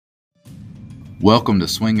Welcome to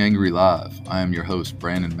Swing Angry Live. I am your host,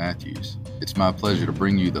 Brandon Matthews. It's my pleasure to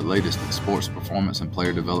bring you the latest in sports performance and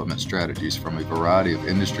player development strategies from a variety of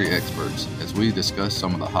industry experts as we discuss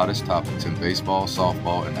some of the hottest topics in baseball,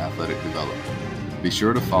 softball, and athletic development. Be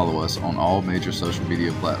sure to follow us on all major social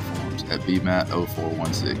media platforms at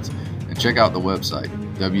bmat0416 and check out the website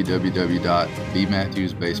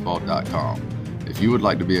www.bmatthewsbaseball.com. If you would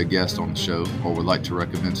like to be a guest on the show or would like to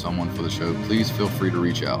recommend someone for the show, please feel free to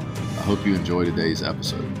reach out. I hope you enjoy today's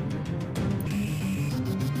episode.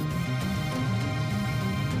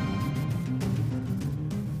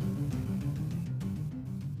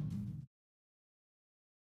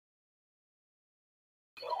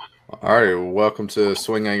 All right, welcome to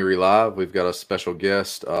Swing Angry Live. We've got a special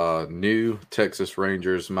guest, new Texas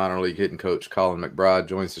Rangers minor league hitting coach Collin McBride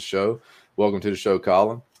joins the show. Welcome to the show,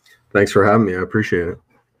 Collin. Thanks for having me. I appreciate it.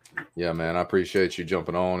 Yeah, man, I appreciate you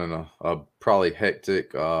jumping on in a probably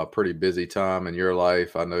hectic, pretty busy time in your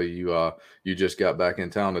life. I know you just got back in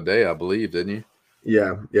town today, I believe, didn't you?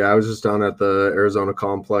 Yeah. I was just down at the Arizona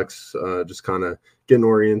complex, just kind of getting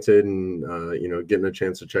oriented and getting a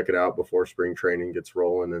chance to check it out before spring training gets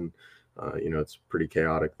rolling. And it's pretty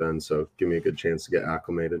chaotic then, so give me a good chance to get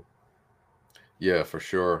acclimated. Yeah, for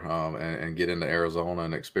sure, and get into Arizona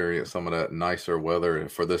and experience some of that nicer weather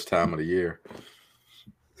for this time of the year.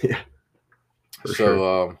 Yeah.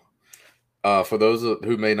 So, for those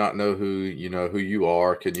who may not know who you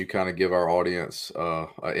are, can you kind of give our audience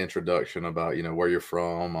an introduction about where you're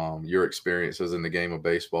from, your experiences in the game of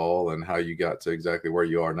baseball, and how you got to exactly where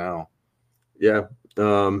you are now? Yeah,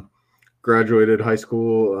 graduated high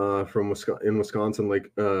school from Wisconsin,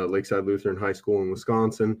 Lakeside Lutheran High School in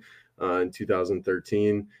Wisconsin in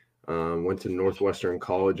 2013. Went to Northwestern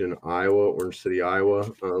College in Iowa, Orange City,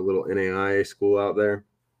 Iowa, a little NAIA school out there.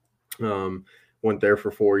 Went there for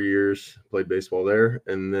 4 years, played baseball there.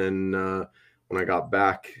 And then when I got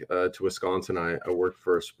back to Wisconsin, I worked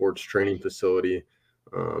for a sports training facility.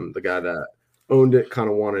 The guy that owned it kind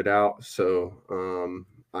of wanted out. So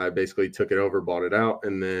I basically took it over, bought it out.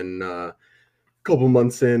 And then a couple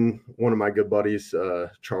months in, one of my good buddies,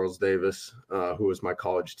 Charles Davis, who was my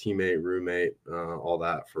college teammate, roommate, all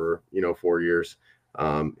that for, 4 years.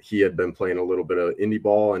 He had been playing a little bit of indie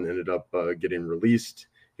ball and ended up getting released.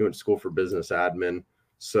 He went to school for business admin.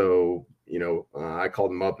 So, I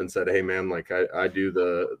called him up and said, hey, man, I do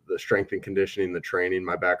the strength and conditioning, the training.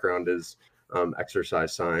 My background is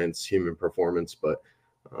exercise science, human performance, but,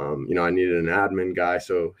 I needed an admin guy.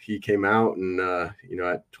 So he came out and,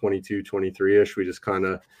 at 22, 23-ish, we just kind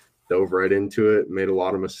of dove right into it, made a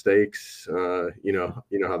lot of mistakes. You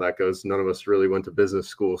know how that goes. None of us really went to business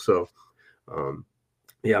school. So,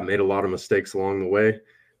 made a lot of mistakes along the way.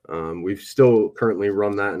 We've still currently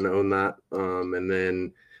run that and own that. And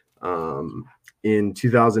then in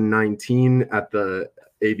 2019 at the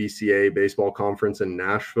ABCA baseball conference in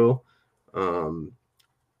Nashville,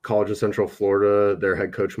 College of Central Florida, their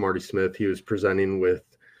head coach, Marty Smith, he was presenting with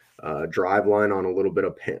Driveline on a little bit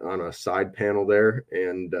on a side panel there.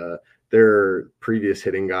 And their previous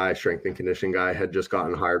hitting guy, strength and conditioning guy, had just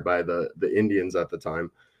gotten hired by the Indians at the time.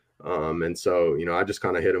 And so, I just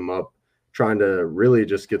kind of hit him up, trying to really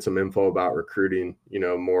just get some info about recruiting,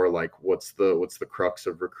 more like what's the crux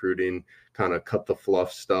of recruiting, kind of cut the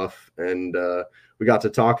fluff stuff. And we got to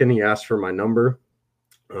talking. He asked for my number.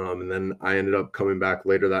 And then I ended up coming back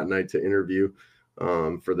later that night to interview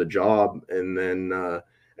for the job. And then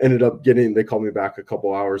ended up they called me back a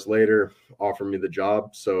couple hours later, offered me the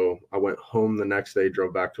job. So I went home the next day,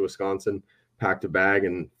 drove back to Wisconsin, packed a bag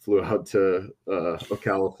and flew out to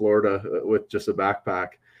Ocala, Florida with just a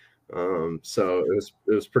backpack. So it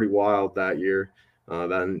was pretty wild that year.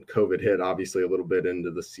 Then COVID hit obviously a little bit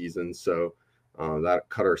into the season. So that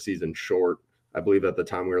cut our season short. I believe at the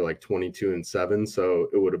time we were like 22-7. So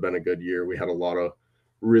it would have been a good year. We had a lot of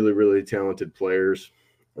really, really talented players.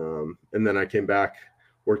 And then I came back,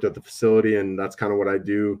 worked at the facility, and that's kind of what I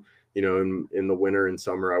do. In the winter and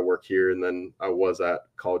summer, I work here. And then I was at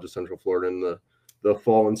College of Central Florida in the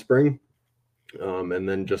fall and spring. And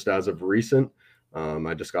then just as of recent,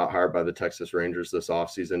 I just got hired by the Texas Rangers this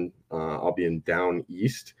offseason. I'll be in Down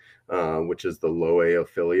East, which is the low A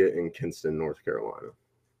affiliate in Kinston, North Carolina.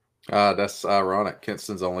 That's ironic.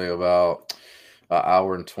 Kinston's only about an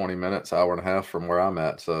hour and 20 minutes, hour and a half from where I'm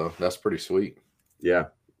at. So that's pretty sweet. Yeah,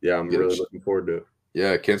 I'm really looking forward to it.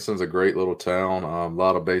 Yeah, Kinston's a great little town. A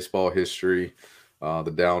lot of baseball history.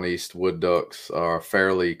 The Down East Wood Ducks are a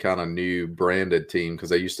fairly kind of new branded team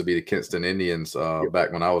because they used to be the Kinston Indians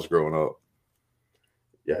back when I was growing up.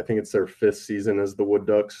 Yeah, I think it's their 5th season as the Wood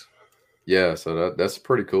Ducks. Yeah, so that's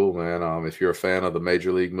pretty cool, man. If you're a fan of the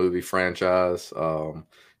Major League movie franchise,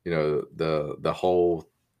 the whole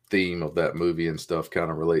theme of that movie and stuff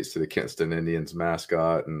kind of relates to the Kinston Indians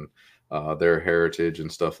mascot and their heritage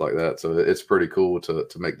and stuff like that. So it's pretty cool to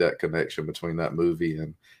make that connection between that movie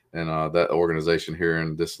and that organization here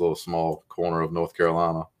in this little small corner of North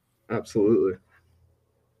Carolina. Absolutely.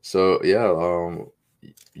 So yeah,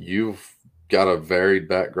 you've got a varied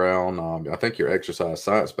background. I think your exercise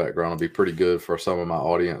science background will be pretty good for some of my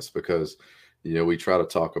audience because we try to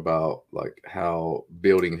talk about like how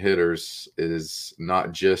building hitters is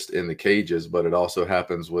not just in the cages, but it also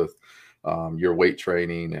happens with your weight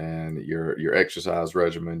training and your exercise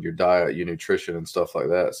regimen, your diet, your nutrition, and stuff like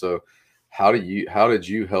that. So how did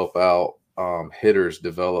you help out hitters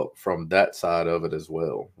develop from that side of it as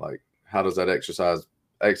well? Like how does that exercise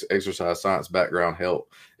science background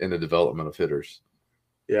help in the development of hitters?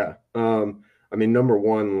 Yeah. I mean, number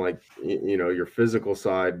one, like, your physical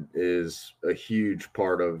side is a huge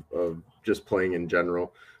part of just playing in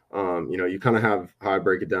general. You kind of have, how I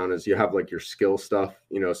break it down is you have like your skill stuff,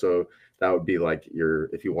 so that would be like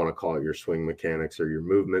if you want to call it your swing mechanics or your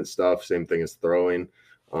movement stuff, same thing as throwing.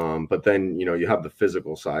 But then, you have the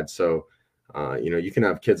physical side. So, you can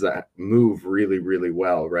have kids that move really, really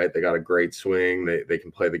well, right? They got a great swing, they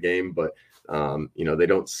can play the game, but they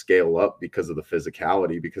don't scale up because of the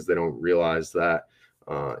physicality, because they don't realize that,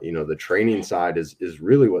 the training side is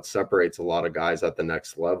really what separates a lot of guys at the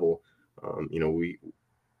next level. We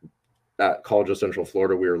at College of Central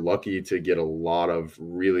Florida, we were lucky to get a lot of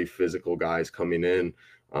really physical guys coming in.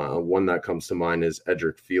 One that comes to mind is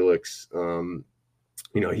Edric Felix.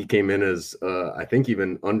 He came in as I think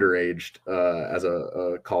even underaged as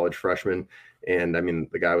a college freshman, and I mean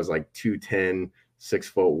the guy was like 210,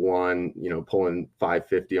 6'1", pulling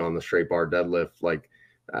 550 on the straight bar deadlift. Like,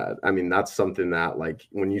 I mean that's something that like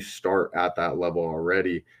when you start at that level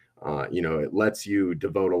already, it lets you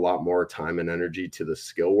devote a lot more time and energy to the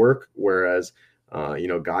skill work. Whereas,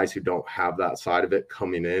 guys who don't have that side of it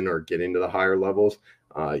coming in or getting to the higher levels,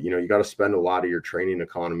 you got to spend a lot of your training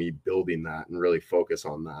economy building that and really focus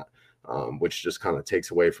on that, which just kind of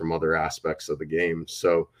takes away from other aspects of the game.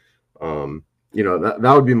 So,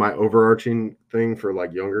 that would be my overarching thing for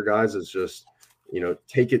like younger guys is just,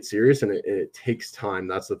 take it serious, and it takes time.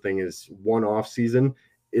 That's the thing, is one off season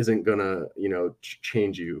isn't gonna,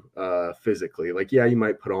 change you physically. Like, yeah, you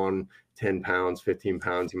might put on 10 pounds, 15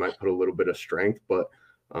 pounds, you might put a little bit of strength, but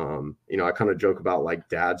I kind of joke about like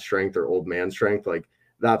dad strength or old man strength. Like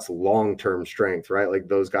that's long-term strength, right? Like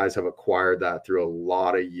those guys have acquired that through a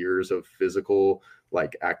lot of years of physical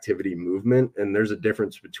like activity movement. And there's a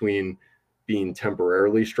difference between being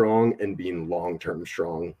temporarily strong and being long-term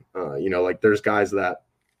strong. Like there's guys that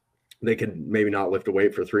they could maybe not lift a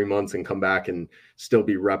weight for 3 months and come back and still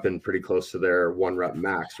be repping pretty close to their 1 rep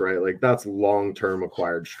max, right? Like that's long-term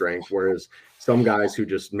acquired strength. Whereas some guys who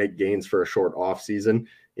just make gains for a short off season,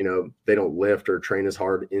 they don't lift or train as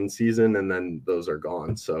hard in season, and then those are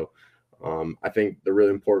gone. So I think the really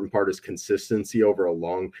important part is consistency over a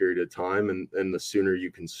long period of time. And the sooner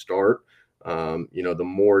you can start, the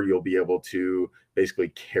more you'll be able to basically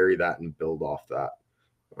carry that and build off that.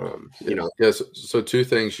 Yes. So two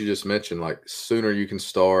things you just mentioned, like sooner you can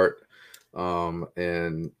start,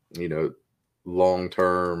 and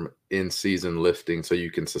long-term in-season lifting so you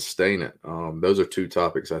can sustain it. Those are two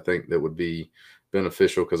topics I think that would be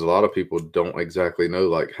beneficial, because a lot of people don't exactly know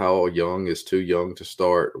like how young is too young to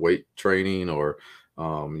start weight training or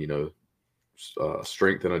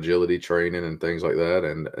strength and agility training and things like that.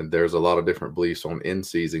 And there's a lot of different beliefs on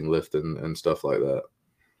in-season lifting and stuff like that.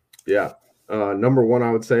 Yeah. Number one,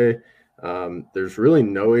 I would say there's really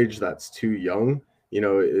no age that's too young.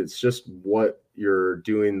 It's just what you're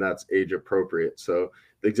doing that's age appropriate. So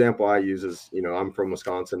the example I use is, I'm from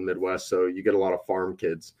Wisconsin, Midwest, so you get a lot of farm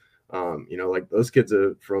kids. Like those kids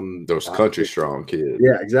are from those country strong kids.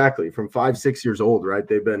 Yeah, exactly. From 5, 6 years old, right?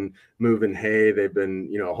 They've been moving hay, they've been,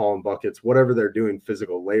 hauling buckets, whatever they're doing,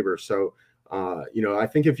 physical labor. So, I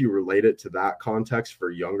think if you relate it to that context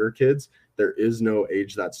for younger kids, there is no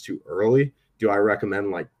age that's too early. Do I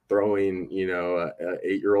recommend like throwing, a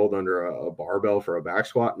 8-year-old under a barbell for a back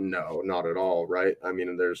squat? No, not at all. Right. I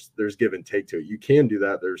mean, there's give and take to it. You can do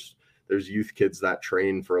that. There's youth kids that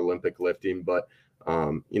train for Olympic lifting, but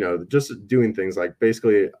just doing things like,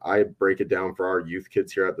 basically I break it down for our youth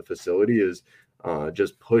kids here at the facility is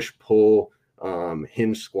just push, pull,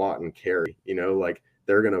 hinge, squat, and carry. Like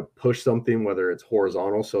they're going to push something, whether it's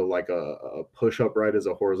horizontal. So like a push upright is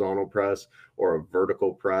a horizontal press, or a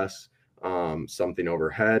vertical press, something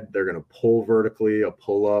overhead. They're going to pull vertically, a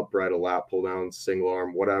pull up, right? A lat pull down, single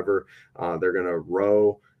arm, whatever. They're going to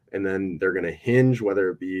row, and then they're going to hinge, whether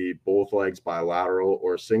it be both legs bilateral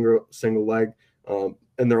or single leg.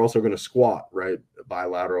 And they're also going to squat, right?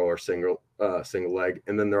 Bilateral or single leg.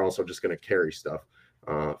 And then they're also just going to carry stuff.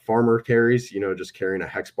 Farmer carries, just carrying a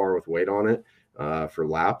hex bar with weight on it for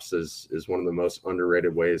laps is one of the most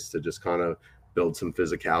underrated ways to just kind of build some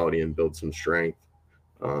physicality and build some strength.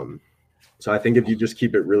 So I think if you just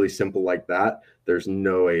keep it really simple like that, there's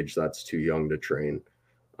no age that's too young to train.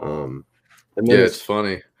 And then it's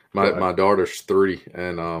funny. My daughter's 3,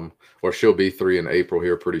 and or she'll be 3 in April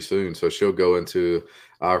here pretty soon. So she'll go into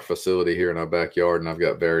our facility here in our backyard, and I've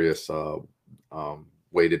got various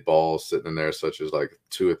weighted balls sitting in there, such as like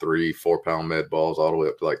 2 or 3 4-pound med balls, all the way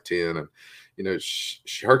up to like 10. And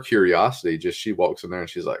her curiosity, she walks in there and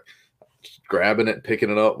she's like grabbing it,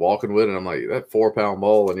 picking it up, walking with it. And I'm like, that 4-pound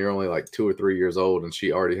ball, and you're only like 2 or 3 years old, and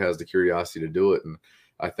she already has the curiosity to do it. And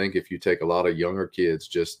I think if you take a lot of younger kids,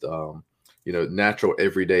 just natural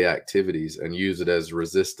everyday activities, and use it as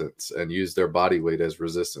resistance, and use their body weight as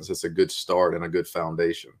resistance, it's a good start and a good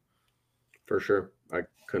foundation. For sure. I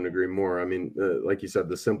couldn't agree more. I mean, like you said,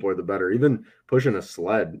 the simpler, the better. Even pushing a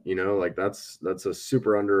sled, like that's a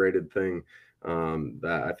super underrated thing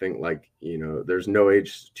that I think, there's no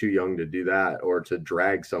age too young to do that, or to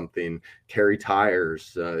drag something, carry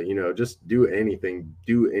tires, just do anything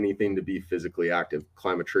to be physically active,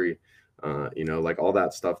 climb a tree, like all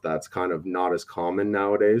that stuff that's kind of not as common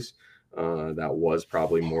nowadays. That was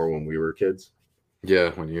probably more when we were kids.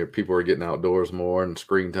 Yeah, when people were getting outdoors more, and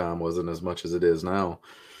screen time wasn't as much as it is now.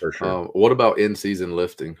 For sure. What about in-season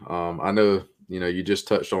lifting? I know, you just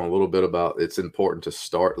touched on a little bit about it's important to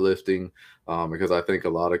start lifting because I think a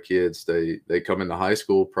lot of kids, they come into high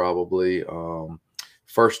school probably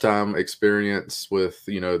first time experience with,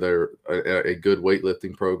 their a good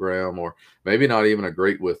weightlifting program, or maybe not even a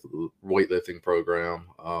great weightlifting program.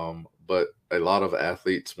 But a lot of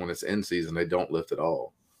athletes, when it's in season, they don't lift at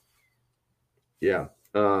all. Yeah.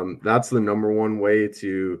 That's the number one way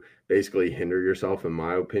to basically hinder yourself, in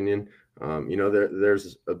my opinion.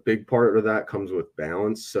 There's a big part of that comes with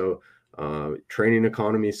balance. So training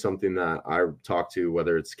economy is something that I talk to,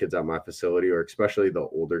 whether it's kids at my facility or especially the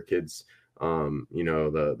older kids,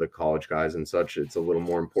 the college guys and such. It's a little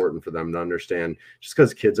more important for them to understand, just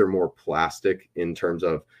because kids are more plastic in terms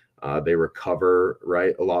of they recover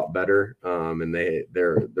a lot better, and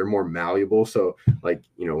they're more malleable. So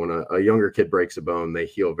when a younger kid breaks a bone, they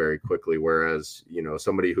heal very quickly, whereas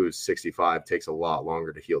somebody who's 65 takes a lot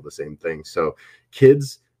longer to heal the same thing. So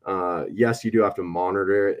kids, yes, you do have to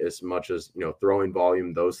monitor it as much as throwing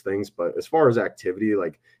volume, those things. But as far as activity,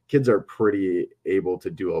 kids are pretty able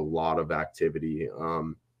to do a lot of activity.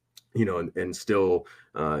 And still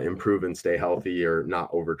improve and stay healthy or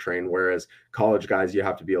not overtrain. Whereas college guys, you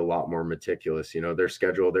have to be a lot more meticulous. Their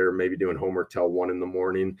schedule, they're maybe doing homework till 1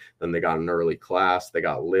 a.m. Then they got an early class, they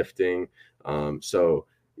got lifting. So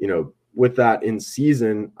with that in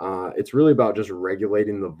season, it's really about just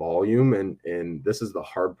regulating the volume. And this is the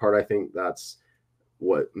hard part. I think that's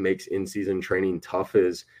what makes in-season training tough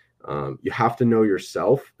is you have to know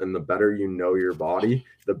yourself, and the better you know your body,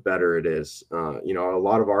 the better it is. A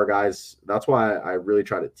lot of our guys, that's why I really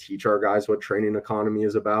try to teach our guys what training economy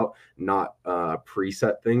is about, not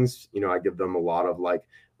preset things. I give them a lot of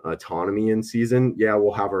autonomy in season. Yeah,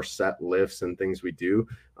 we'll have our set lifts and things we do.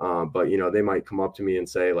 But they might come up to me and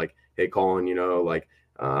say hey, Collin,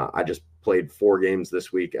 I just played 4 games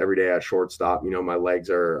this week every day at shortstop. My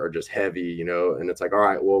legs are just heavy, and it's all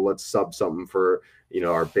right, well, let's sub something for,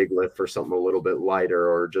 our big lift for something a little bit lighter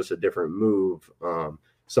or just a different move.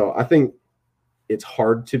 So I think it's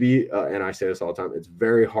hard to be, and I say this all the time, it's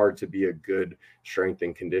very hard to be a good strength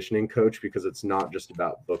and conditioning coach, because it's not just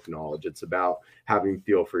about book knowledge. It's about having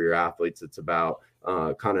feel for your athletes. It's about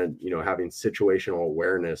having situational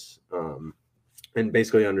awareness, and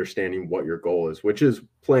basically understanding what your goal is, which is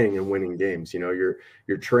playing and winning games. Your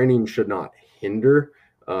training should not hinder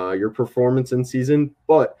your performance in season,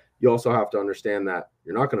 but you also have to understand that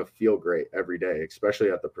you're not going to feel great every day,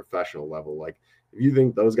 especially at the professional level. If you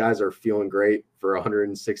think those guys are feeling great for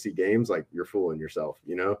 160 games, you're fooling yourself.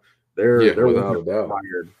 They're without a doubt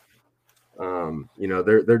tired.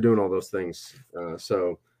 They're doing all those things.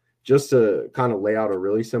 So just to kind of lay out a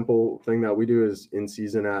really simple thing that we do is in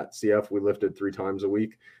season at CF, we lifted 3 times a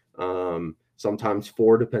week, sometimes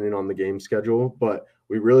 4, depending on the game schedule. But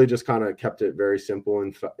we really just kind of kept it very simple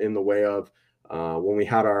in the way of when we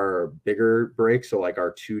had our bigger breaks, so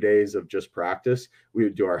our 2 days of just practice, we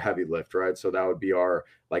would do our heavy lift, right? So that would be our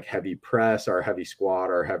heavy press, our heavy squat,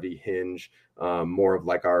 our heavy hinge, more of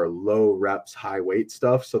our low reps, high weight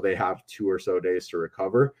stuff. So they have 2 or so days to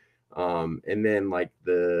recover. And then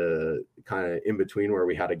the kind of in between where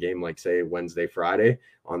we had a game, say Wednesday, Friday,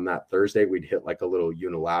 on that Thursday, we'd hit a little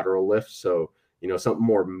unilateral lift. So, something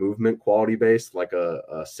more movement quality based, like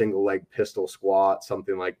a single leg pistol squat,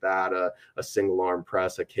 something like that, a single arm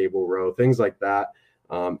press, a cable row, things like that.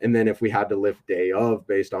 And then if we had to lift day of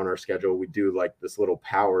based on our schedule, we do like this little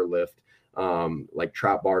power lift, like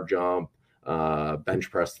trap bar jump, bench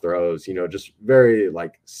press throws, just very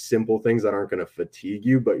like simple things that aren't going to fatigue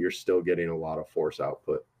you, but you're still getting a lot of force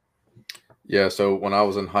output. Yeah, so when I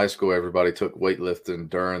was in high school, everybody took weightlifting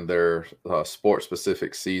during their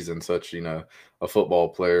sport-specific season. Such, a football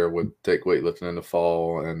player would take weightlifting in the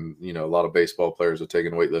fall, and a lot of baseball players are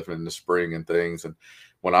taking weightlifting in the spring and things. And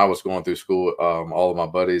when I was going through school, all of my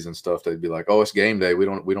buddies and stuff, they'd be like, "Oh, it's game day. We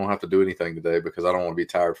don't have to do anything today because I don't want to be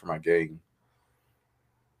tired for my game."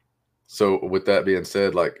 So with that being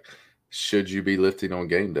said, like, should you be lifting on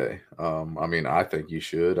game day? I mean, I think you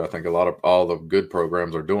should. I think all the good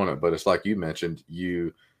programs are doing it, but it's like you mentioned,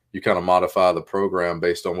 you kind of modify the program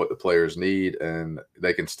based on what the players need, and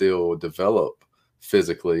they can still develop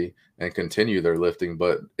physically and continue their lifting,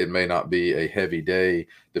 but it may not be a heavy day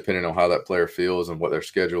depending on how that player feels and what their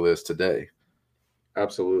schedule is today.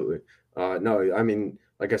 Absolutely. No, I mean,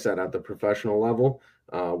 like I said, at the professional level,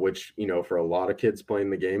 which, for a lot of kids playing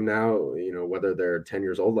the game now, whether they're 10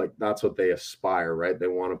 years old, like that's what they aspire, right? They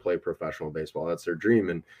want to play professional baseball. That's their dream.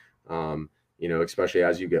 And, especially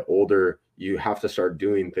as you get older, you have to start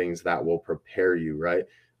doing things that will prepare you, right?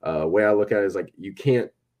 Way I look at it is like, you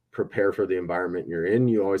can't prepare for the environment you're in.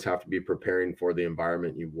 You always have to be preparing for the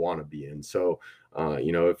environment you want to be in. So,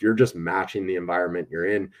 if you're just matching the environment you're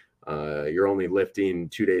in, you're only lifting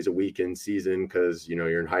 2 days a week in season because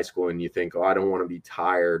you're in high school and you think, oh, I don't want to be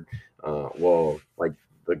tired. Well, like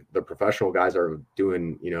the professional guys are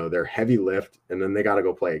doing their heavy lift, and then they got to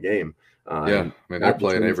go play a game. Yeah, I mean, they're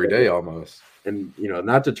playing every day almost, and and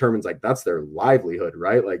that determines like that's their livelihood,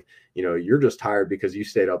 right? Like you're just tired because you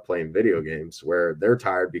stayed up playing video games, where they're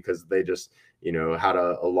tired because they just had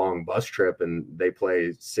a long bus trip and they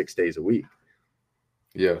play 6 days a week.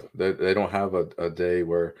 Yeah, they don't have a day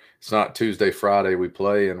where it's not Tuesday, Friday we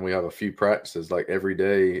play and we have a few practices. Like every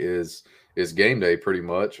day is game day pretty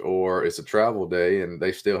much, or it's a travel day and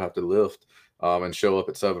they still have to lift and show up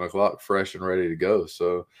at 7 o'clock fresh and ready to go.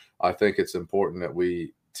 So I think it's important that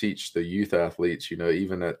we teach the youth athletes,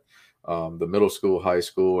 even at the middle school, high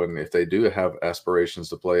school, and if they do have aspirations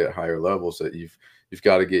to play at higher levels, that you've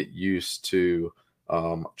got to get used to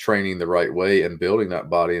training the right way and building that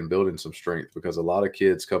body and building some strength, because a lot of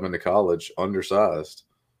kids come into college undersized.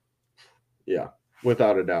 Yeah,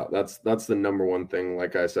 without a doubt. That's the number one thing.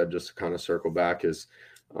 Like I said, just to kind of circle back is,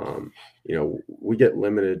 we get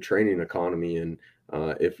limited training economy. And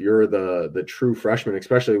if you're the true freshman,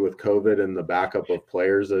 especially with COVID and the backup of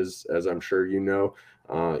players, as I'm sure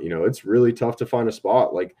it's really tough to find a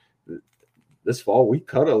spot. Like this fall, we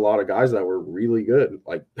cut a lot of guys that were really good,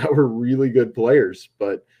 players,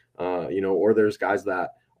 but, or there's guys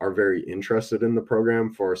that are very interested in the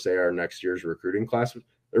program for, say, our next year's recruiting class.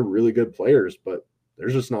 They're really good players, but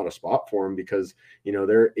there's just not a spot for them because,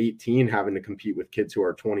 they're 18 having to compete with kids who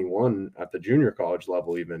are 21 at the junior college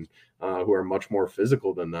level, even who are much more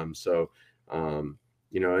physical than them. So, and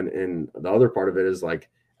the other part of it is like,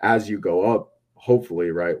 as you go up, hopefully,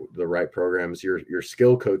 right, the right programs, your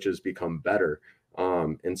skill coaches become better.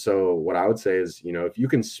 And so what I would say is, if you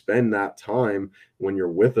can spend that time when you're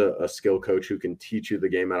with a skill coach who can teach you the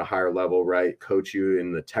game at a higher level, right, coach you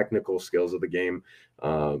in the technical skills of the game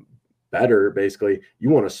better, basically, you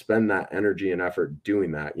want to spend that energy and effort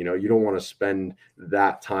doing that. You don't want to spend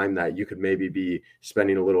that time that you could maybe be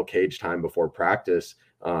spending a little cage time before practice,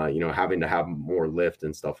 having to have more lift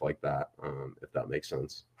and stuff like that, if that makes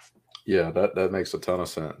sense. Yeah, that makes a ton of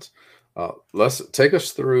sense. Let's take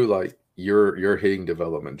us through like your hitting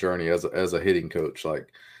development journey as a hitting coach. Like,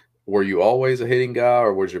 were you always a hitting guy,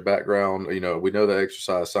 or was your background, we know the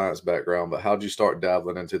exercise science background, but how'd you start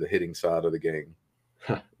dabbling into the hitting side of the game?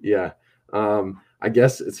 Yeah. I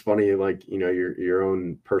guess it's funny, like, your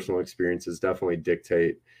own personal experiences definitely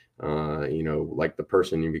dictate, like the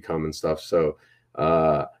person you become and stuff. So,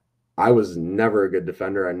 I was never a good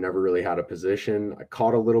defender. I never really had a position. I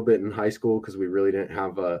caught a little bit in high school because we really didn't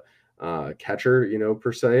have a catcher,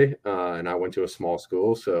 per se. And I went to a small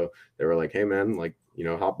school. So they were like, hey, man, like,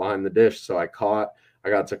 hop behind the dish. So I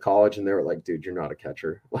got to college and they were like, dude, you're not a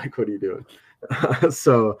catcher. Like, what are you doing?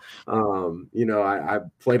 So, I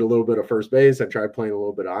played a little bit of first base. I tried playing a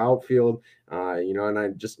little bit of outfield, and I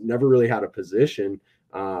just never really had a position.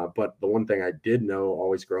 But the one thing I did know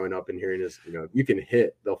always growing up and hearing is, if you can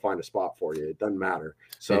hit, they'll find a spot for you. It doesn't matter.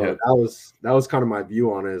 So yeah. that was kind of my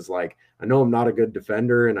view on it, is like, I know I'm not a good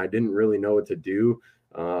defender and I didn't really know what to do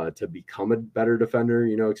to become a better defender,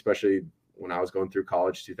 especially when I was going through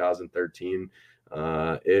college, 2013.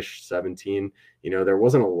 ish, 17, there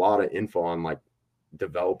wasn't a lot of info on like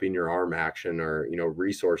developing your arm action or,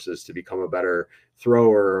 resources to become a better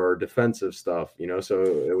thrower or defensive stuff, so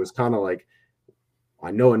it was kind of like, I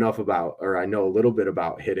know I know a little bit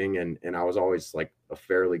about hitting, and I was always like a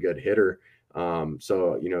fairly good hitter.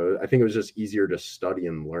 So, I think it was just easier to study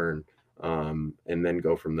and learn, and then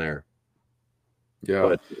go from there.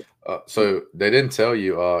 Yeah. But so they didn't tell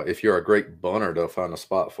you if you're a great bunter, they'll find a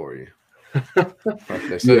spot for you.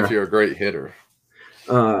 They said if you're a great hitter.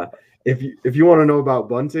 If you want to know about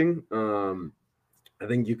bunting, I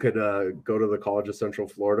think you could go to the College of Central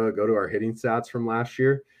Florida, go to our hitting stats from last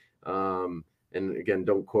year. And again,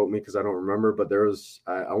 don't quote me because I don't remember, but there was,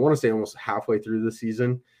 I want to say almost halfway through the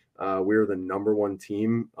season, we were the number one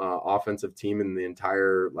team, offensive team in the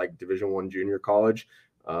entire like Division I junior college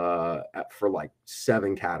for like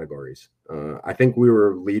 7 categories. I think we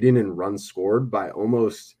were leading in runs scored by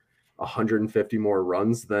almost 150 more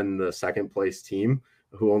runs than the second place team,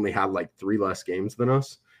 who only had like 3 less games than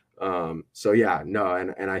us. So yeah, no,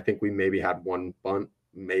 and I think we maybe had 1 bunt,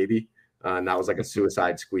 maybe. And that was like a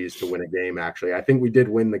suicide squeeze to win a game. Actually, I think we did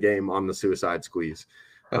win the game on the suicide squeeze.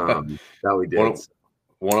 That we did.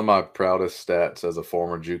 One of my proudest stats as a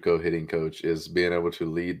former JUCO hitting coach is being able to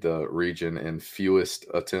lead the region in fewest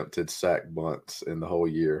attempted sack bunts in the whole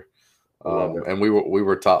year. And we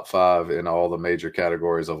were top 5 in all the major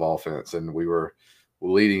categories of offense, and we were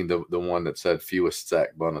leading the one that said fewest sack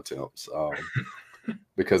bunt attempts.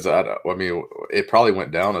 Because I mean, it probably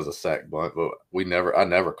went down as a sack bunt, but I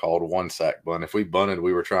never called 1 sack bunt. If we bunted,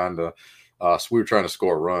 we were trying to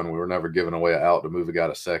score a run. We were never giving away an out to move a guy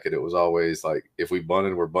to second. It was always like, if we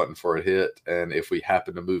bunted, we're bunting for a hit. And if we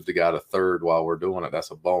happen to move the guy to third while we're doing it,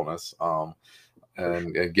 that's a bonus.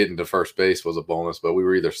 And getting to first base was a bonus, but we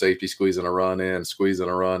were either safety squeezing a run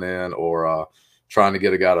in, or trying to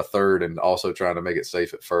get a guy to third and also trying to make it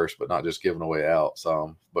safe at first, but not just giving away outs.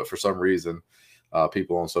 But for some reason,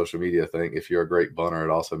 people on social media think if you're a great bunter,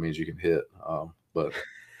 it also means you can hit. But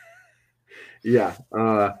yeah,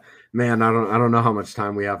 man, I don't know how much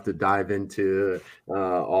time we have to dive into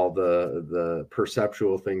all the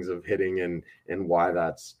perceptual things of hitting and why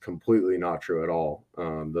that's completely not true at all.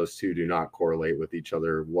 Those two do not correlate with each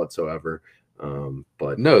other whatsoever.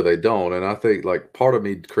 But no, they don't. And I think like part of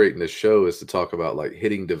me creating this show is to talk about like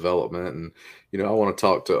hitting development. And, I want to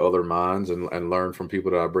talk to other minds and learn from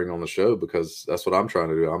people that I bring on the show, because that's what I'm trying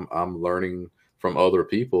to do. I'm learning from other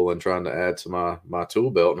people and trying to add to my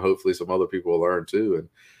tool belt, and hopefully some other people will learn too. And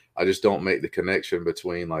I just don't make the connection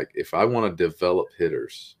between, like, if I want to develop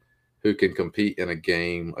hitters who can compete in a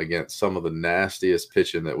game against some of the nastiest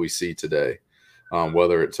pitching that we see today,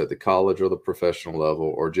 whether it's at the college or the professional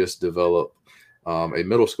level, or just develop a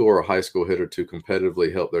middle school or high school hitter to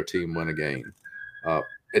competitively help their team win a game.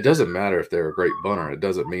 It doesn't matter if they're a great bunter. It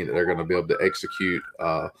doesn't mean that they're going to be able to execute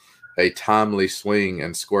a timely swing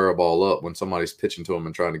and square a ball up when somebody's pitching to them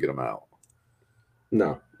and trying to get them out.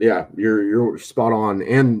 No, yeah, you're spot on.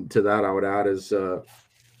 And to that, I would add is,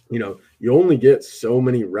 you only get so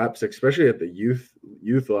many reps, especially at the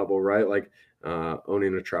youth level, right? Like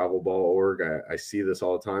owning a travel ball org, I see this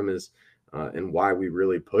all the time and why we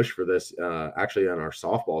really push for this, actually on our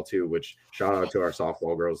softball too, which shout out to our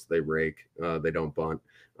softball girls. They rake, they don't bunt.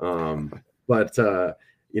 But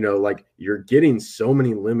like you're getting so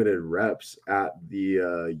many limited reps at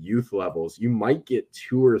the youth levels. You might get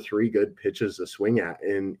 2 or 3 good pitches to swing at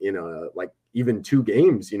in like even 2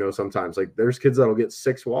 games, sometimes. Like there's kids that'll get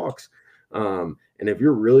 6 walks. And if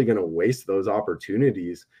you're really going to waste those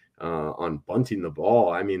opportunities on bunting the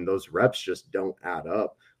ball, I mean, those reps just don't add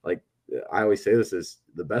up. Like I always say, this is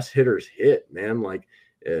the best hitters hit, man. Like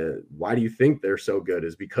why do you think they're so good?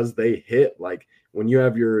 Is because they hit. Like when you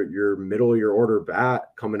have your middle of your order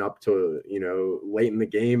bat coming up to late in the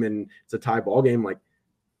game and it's a tie ball game, like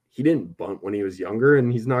he didn't bunt when he was younger,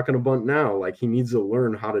 and he's not going to bunt now. Like he needs to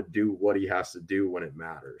learn how to do what he has to do when it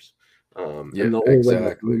matters. And the only way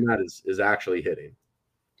to do that is actually hitting.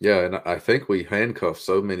 Yeah, and I think we handcuff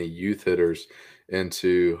so many youth hitters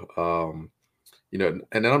into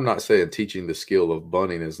and then I'm not saying teaching the skill of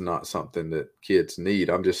bunting is not something that kids need.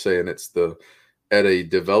 I'm just saying at a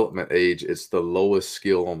development age, it's the lowest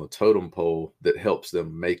skill on the totem pole that helps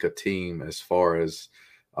them make a team. As far as,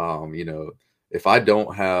 if I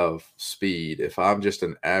don't have speed, if I'm just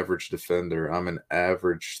an average defender, I'm an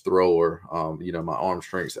average thrower, my arm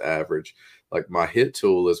strength's average, like my hit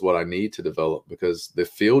tool is what I need to develop, because the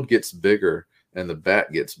field gets bigger and the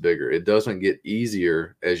bat gets bigger. It doesn't get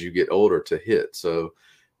easier as you get older to hit. So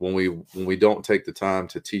when we don't take the time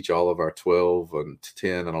to teach all of our 12 and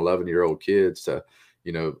 10 and 11-year-old kids to,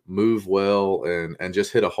 move well and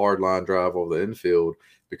just hit a hard line drive over the infield,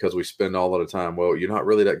 because we spend all of the time, well, you're not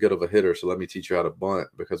really that good of a hitter, so let me teach you how to bunt,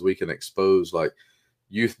 because we can expose, like,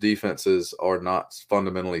 youth defenses are not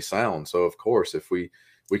fundamentally sound. So of course, if we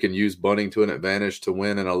can use bunting to an advantage to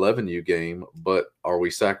win an 11U game, but are we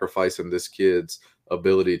sacrificing this kid's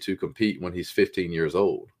ability to compete when he's 15 years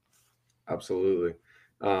old? Absolutely.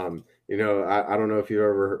 I don't know if you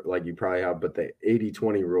ever, like, you probably have, but the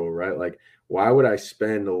 80-20 rule, right? Like, why would I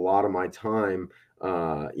spend a lot of my time,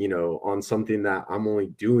 on something that I'm only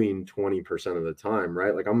doing 20% of the time,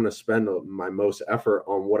 right? Like, I'm going to spend my most effort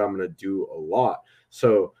on what I'm going to do a lot.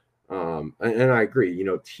 So, and I agree,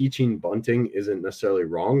 teaching bunting isn't necessarily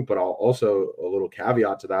wrong, but I'll also, a little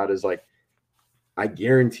caveat to that is, like, I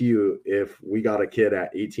guarantee you, if we got a kid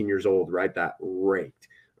at 18 years old, right, that raked,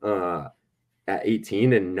 at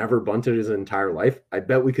 18 and never bunted his entire life, I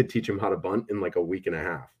bet we could teach him how to bunt in like a week and a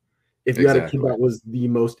half. If you had a kid that was the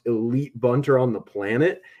most elite bunter on the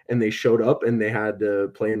planet and they showed up and they had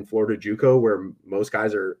to play in Florida JUCO, where most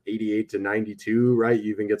guys are 88 to 92, right?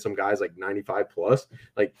 You even get some guys like 95 plus,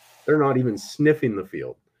 like they're not even sniffing the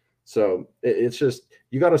field. So it's just,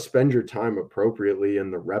 you got to spend your time appropriately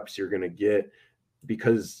and the reps you're going to get,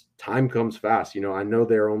 because time comes fast. I know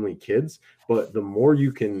they're only kids, but the more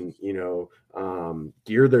you can,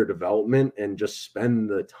 gear their development and just spend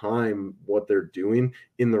the time, what they're doing,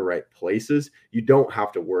 in the right places, you don't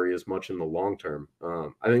have to worry as much in the long term.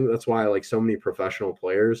 I think that's why, like, so many professional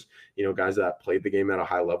players, guys that played the game at a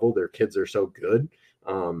high level, their kids are so good.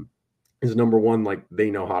 Is number one, like,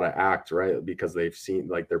 they know how to act, right? Because they've seen,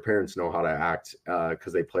 like, their parents know how to act,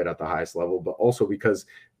 because they played at the highest level, but also because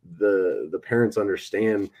the parents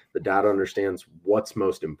understand, the dad understands what's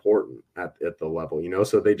most important at the level,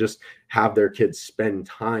 so they just have their kids spend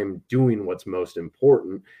time doing what's most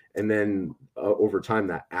important, and then over time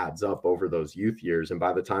that adds up over those youth years, and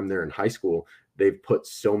by the time they're in high school, they've put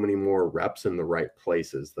so many more reps in the right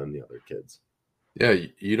places than the other kids. Yeah,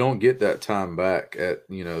 you don't get that time back at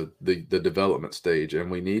the development stage, and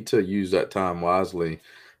we need to use that time wisely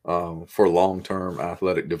for long-term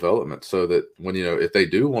athletic development, so that when if they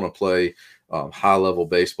do want to play high-level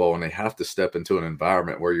baseball and they have to step into an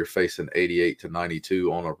environment where you're facing 88 to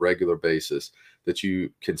 92 on a regular basis, that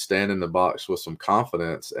you can stand in the box with some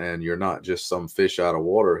confidence, and you're not just some fish out of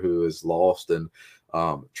water who is lost and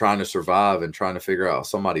trying to survive and trying to figure out,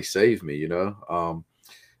 somebody save me,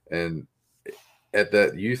 and at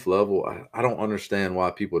that youth level, I don't understand why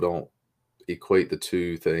people don't equate the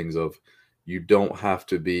two things of, you don't have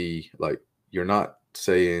to be like, you're not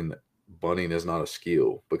saying bunting is not a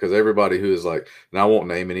skill, because everybody who is like, and I won't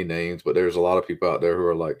name any names, but there's a lot of people out there who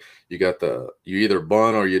are like, you either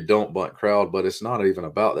bunt or you don't bunt crowd, but it's not even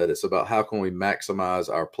about that. It's about, how can we maximize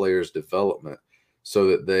our players' development so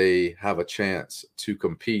that they have a chance to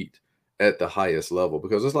compete at the highest level?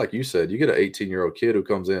 Because it's like you said, you get an 18-year-old kid who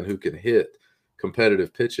comes in who can hit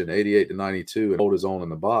competitive pitching 88 to 92 and hold his own in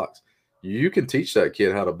the box. You can teach that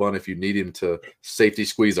kid how to bunt if you need him to safety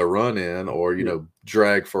squeeze a run in, or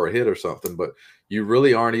drag for a hit or something, but you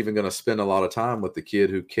really aren't even going to spend a lot of time with the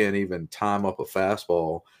kid who can't even time up a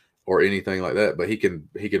fastball or anything like that. But he can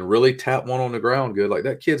really tap one on the ground good. Like,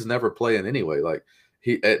 that kid's never playing anyway. Like,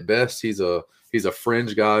 at best he's a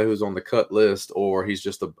fringe guy who's on the cut list, or he's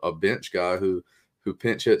just a bench guy who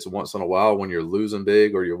pinch hits once in a while when you're losing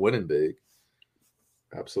big or you're winning big.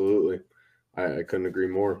 Absolutely. I couldn't agree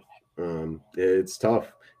more. It's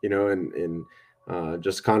tough, and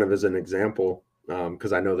just kind of as an example,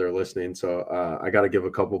 because I know they're listening. So I got to give a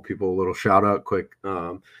couple people a little shout out quick.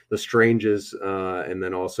 The Stranges, and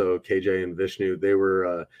then also KJ and Vishnu, they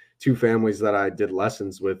were two families that I did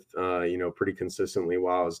lessons with, pretty consistently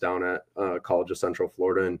while I was down at College of Central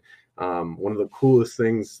Florida. And one of the coolest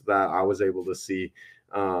things that I was able to see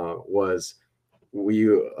was,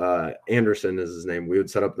 Anderson is his name. We would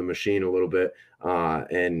set up the machine a little bit.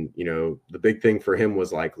 And the big thing for him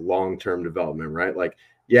was like long-term development, right? Like,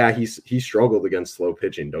 yeah, he struggled against slow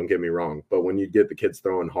pitching, don't get me wrong. But when you get the kids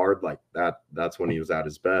throwing hard like that, that's when he was at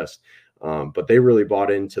his best. But they really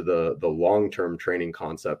bought into the long-term training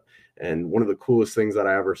concept. And one of the coolest things that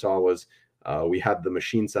I ever saw was we had the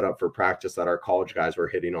machine set up for practice that our college guys were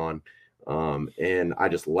hitting on. And I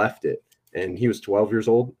just left it. And he was 12 years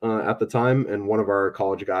old at the time. And one of our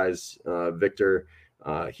college guys, Victor,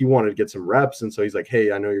 he wanted to get some reps. And so he's like,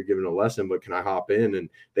 hey, I know you're giving a lesson, but can I hop in? And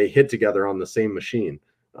they hit together on the same machine.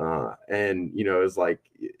 And, it's like,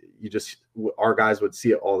 our guys would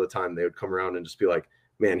see it all the time. They would come around and just be like,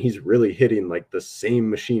 man, he's really hitting like the same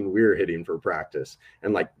machine we're hitting for practice,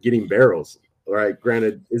 and like getting barrels. All right.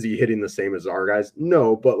 Granted, is he hitting the same as our guys?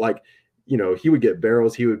 No, but like, he would get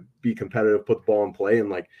barrels, he would be competitive, put the ball in play, and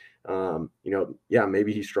like,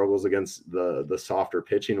 maybe he struggles against the softer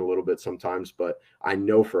pitching a little bit sometimes, but I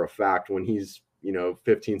know for a fact when he's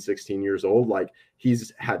 15, 16 years old, like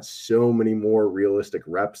he's had so many more realistic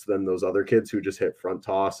reps than those other kids who just hit front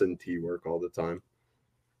toss and tee work all the time.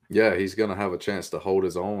 Yeah, he's going to have a chance to hold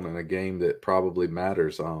his own in a game that probably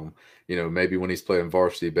matters. Maybe when he's playing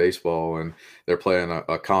varsity baseball and they're playing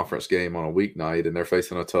a conference game on a weeknight and they're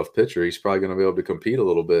facing a tough pitcher, he's probably going to be able to compete a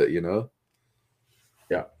little bit,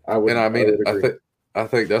 Yeah, I would. And I mean, would agree. I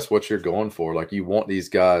think that's what you're going for. Like you want these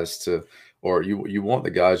guys to, or you want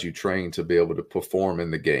the guys you train to be able to perform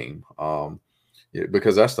in the game.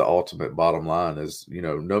 Because that's the ultimate bottom line is,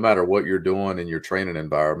 no matter what you're doing in your training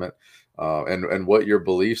environment, and what your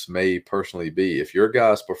beliefs may personally be, if your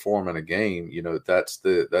guys perform in a game, that's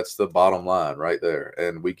the bottom line right there.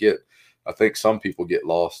 And I think some people get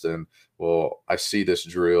lost in, well, I see this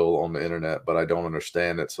drill on the internet, but I don't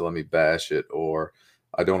understand it, so let me bash it, or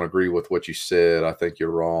I don't agree with what you said, I think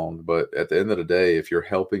you're wrong. But at the end of the day, if you're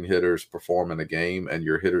helping hitters perform in a game and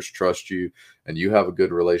your hitters trust you and you have a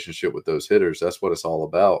good relationship with those hitters, that's what it's all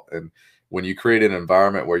about. And when you create an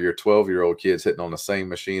environment where your 12-year-old kid's hitting on the same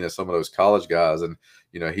machine as some of those college guys, and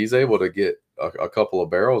he's able to get a couple of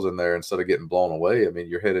barrels in there instead of getting blown away, I mean,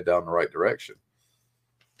 you're headed down the right direction.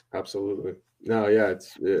 Absolutely. No, yeah,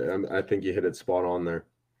 I think you hit it spot on there.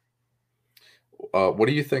 What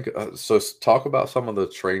do you think? So talk about some of the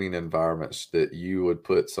training environments that you would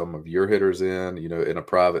put some of your hitters in a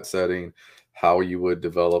private setting, how you would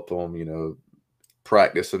develop them,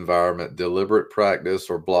 practice environment, deliberate practice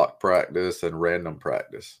or block practice and random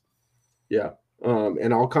practice. Yeah.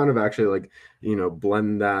 And I'll kind of actually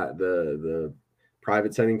blend that the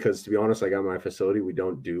private setting, because to be honest, like at my facility, we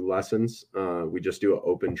don't do lessons. We just do an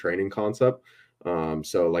open training concept.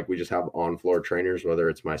 So like we just have on-floor trainers, whether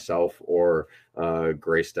it's myself or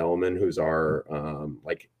Grace Delman, who's our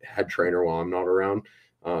head trainer while I'm not around.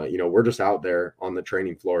 We're just out there on the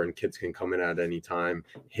training floor and kids can come in at any time,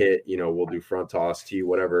 hit, we'll do front toss, tee,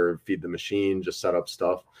 whatever, feed the machine, just set up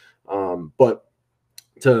stuff. But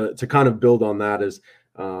to kind of build on that is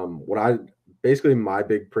basically my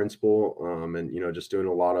big principle, and just doing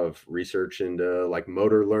a lot of research into like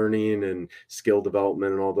motor learning and skill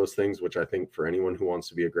development and all those things, which I think for anyone who wants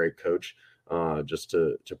to be a great coach, just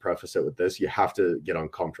to preface it with this, you have to get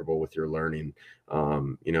uncomfortable with your learning.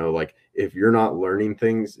 Like if you're not learning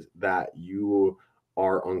things that you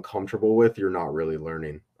are uncomfortable with, you're not really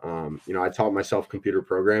learning. I taught myself computer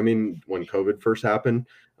programming when COVID first happened.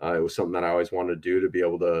 It was something that I always wanted to do, to be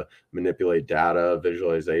able to manipulate data,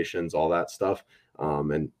 visualizations, all that stuff.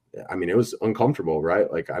 And I mean, it was uncomfortable,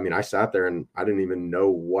 right? Like, I mean, I sat there and I didn't even know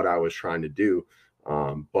what I was trying to do.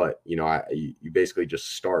 But you basically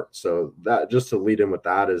just start. So that, just to lead in with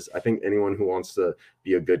that, is I think anyone who wants to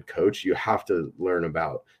be a good coach, you have to learn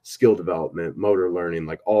about skill development, motor learning,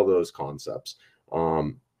 like all those concepts.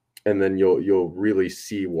 And then you'll really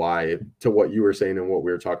see why, to what you were saying and what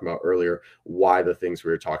we were talking about earlier, why the things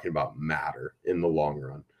we were talking about matter in the long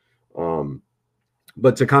run.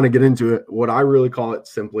 But to kind of get into it, what I really call it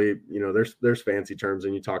simply, there's fancy terms,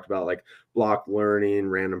 and you talked about like block learning,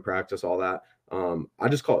 random practice, all that. I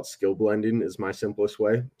just call it skill blending is my simplest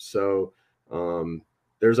way. So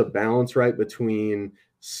there's a balance, right, between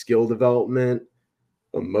skill development,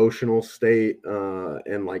 emotional state,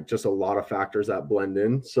 and like just a lot of factors that blend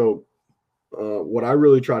in. So what I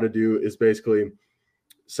really try to do is basically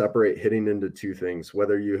separate hitting into two things,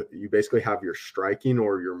 whether you basically have your striking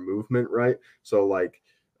or your movement, right? So like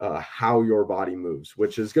how your body moves,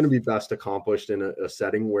 which is going to be best accomplished in a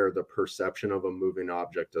setting where the perception of a moving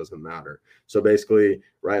object doesn't matter. So basically,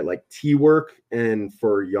 right, like tee work, and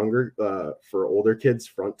for older kids,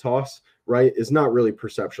 front toss, right, is not really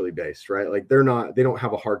perceptually based, right? Like they don't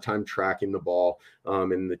have a hard time tracking the ball.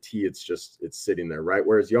 In the tee, it's sitting there, right?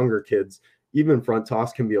 Whereas younger kids, even front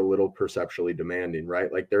toss can be a little perceptually demanding,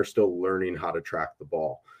 right? Like they're still learning how to track the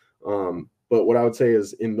ball. But what I would say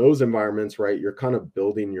is in those environments, right, you're kind of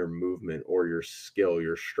building your movement or your skill,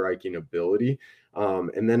 your striking ability.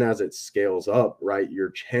 And then as it scales up, right,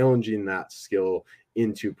 you're challenging that skill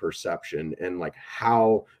into perception and like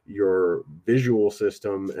how your visual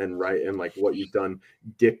system and like what you've done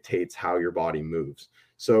dictates how your body moves.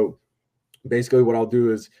 So basically what I'll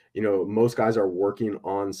do is, most guys are working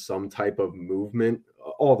on some type of movement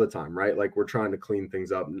all the time, right? Like we're trying to clean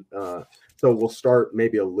things up. So we'll start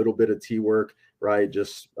maybe a little bit of tee work, right?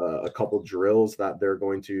 Just a couple drills that they're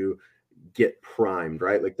going to get primed,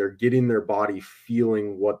 right? Like they're getting their body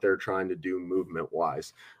feeling what they're trying to do movement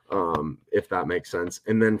wise, if that makes sense.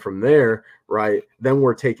 And then from there, right, then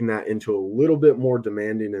we're taking that into a little bit more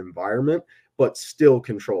demanding environment, but still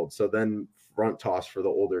controlled. So then front toss for the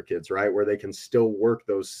older kids, right, where they can still work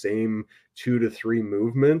those same 2 to 3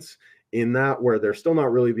 movements in that, where they're still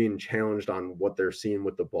not really being challenged on what they're seeing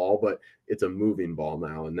with the ball, but it's a moving ball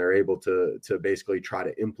now, and they're able to basically try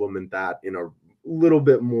to implement that in a little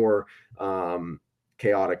bit more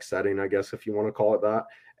chaotic setting, I guess, if you want to call it that.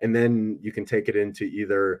 And then you can take it into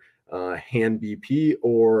either hand BP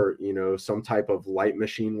or, you know, some type of light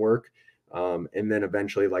machine work, and then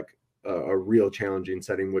eventually like a real challenging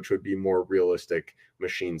setting, which would be more realistic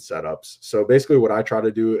machine setups. So basically what I try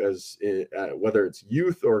to do as whether it's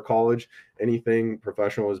youth or college, anything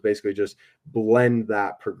professional, is basically just blend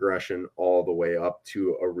that progression all the way up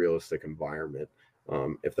to a realistic environment,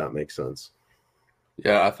 if that makes sense.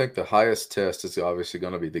 Yeah, I think the highest test is obviously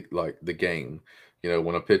going to be the game. You know,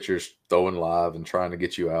 when a pitcher's throwing live and trying to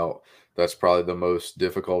get you out, that's probably the most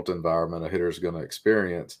difficult environment a hitter is going to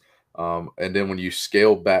experience. And then when you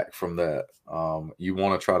scale back from that, you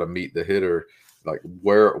want to try to meet the hitter, like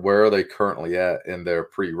where are they currently at in their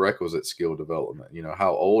prerequisite skill development? You know,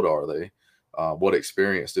 how old are they? What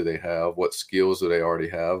experience do they have? What skills do they already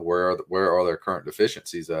have? Where are their current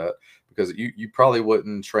deficiencies at? Because you probably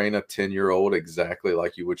wouldn't train a 10-year-old exactly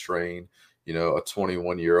like you would train, you know, a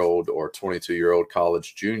 21-year-old or 22-year-old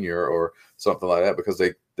college junior or something like that, because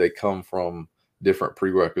they come from different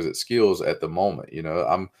prerequisite skills at the moment. You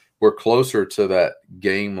know, we're closer to that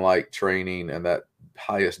game-like training and that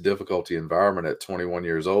highest difficulty environment at 21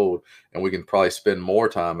 years old, and we can probably spend more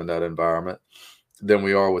time in that environment than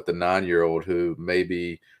we are with the 9-year-old who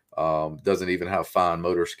maybe doesn't even have fine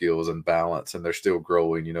motor skills and balance, and they're still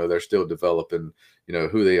growing. You know, they're still developing, you know,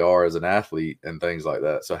 who they are as an athlete and things like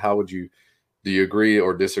that. So do you agree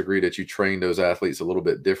or disagree that you train those athletes a little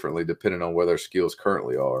bit differently depending on where their skills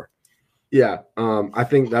currently are? Yeah, I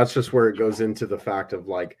think that's just where it goes into the fact of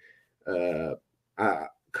like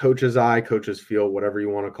coach's eye, coach's feel, whatever you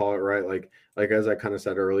want to call it, right? Like as I kind of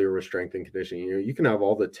said earlier with strength and conditioning, you know, you can have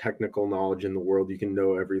all the technical knowledge in the world, you can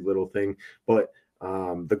know every little thing, but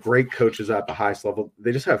the great coaches at the highest level,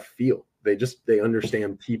 they just have feel. They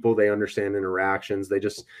understand people, they understand interactions,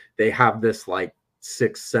 they have this like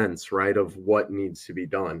sixth sense, right, of what needs to be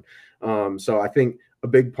done. So I think a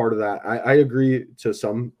big part of that, I agree to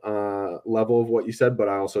some level of what you said, but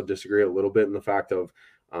I also disagree a little bit in the fact of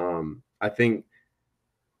I think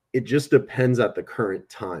it just depends at the current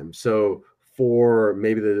time. So for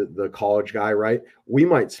maybe the college guy, right, we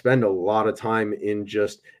might spend a lot of time in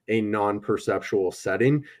just a non-perceptual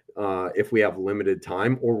setting if we have limited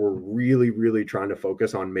time, or we're really, really trying to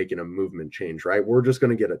focus on making a movement change, right? We're just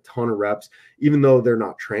going to get a ton of reps, even though they're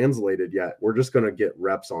not translated yet. We're just going to get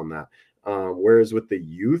reps on that. Whereas with the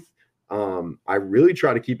youth, I really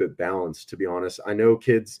try to keep it balanced, to be honest. I know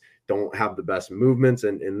kids don't have the best movements,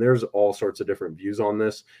 and there's all sorts of different views on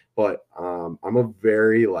this, but I'm a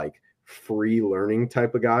very like free learning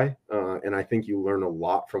type of guy, and I think you learn a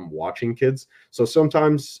lot from watching kids. So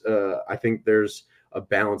sometimes I think there's a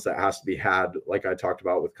balance that has to be had, like I talked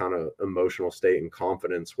about, with kind of emotional state and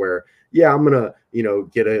confidence, where yeah, I'm gonna, you know,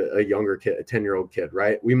 get a younger kid, a 10-year-old kid,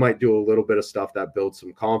 right? We might do a little bit of stuff that builds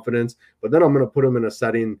some confidence, but then I'm gonna put him in a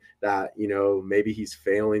setting that, you know, maybe he's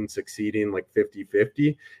failing, succeeding, like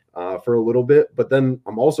 50-50 for a little bit. But then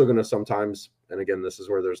I'm also gonna sometimes, and again, this is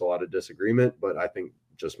where there's a lot of disagreement, but I think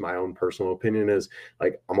just my own personal opinion is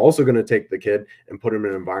like, I'm also going to take the kid and put him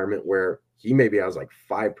in an environment where he maybe has like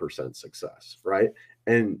 5% success, right?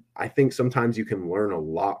 And I think sometimes you can learn a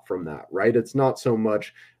lot from that, right? It's not so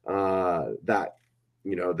much that,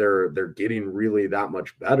 you know, they're getting really that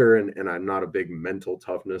much better. And I'm not a big mental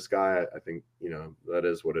toughness guy. I think, you know, that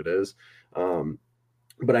is what it is.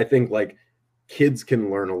 But I think like kids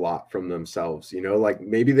can learn a lot from themselves, you know, like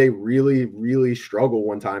maybe they really, really struggle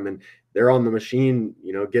one time and they're on the machine,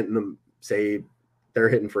 you know, getting them, say they're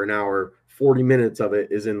hitting for an hour, 40 minutes of it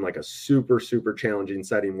is in like a super, super challenging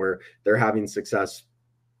setting where they're having success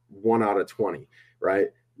 1 out of 20, right?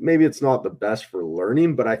 Maybe it's not the best for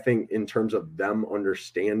learning, but I think in terms of them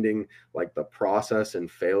understanding like the process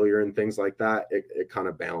and failure and things like that, it kind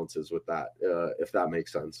of balances with that, if that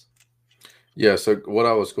makes sense. Yeah, so what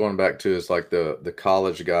I was going back to is like the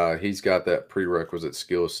college guy, he's got that prerequisite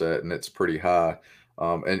skill set and it's pretty high.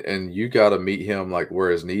 And you got to meet him like where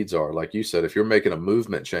his needs are. Like you said, if you're making a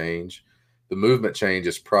movement change, the movement change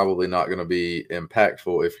is probably not going to be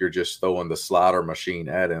impactful if you're just throwing the slider machine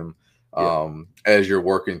at him as you're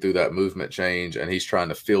working through that movement change and he's trying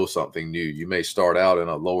to feel something new. You may start out in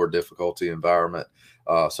a lower difficulty environment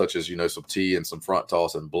such as, some tee and some front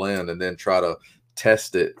toss and blend, and then try to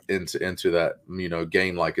test it into that,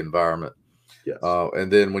 game-like environment. Yes.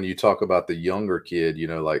 And then when you talk about the younger kid,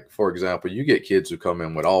 like, for example, you get kids who come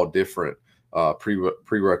in with all different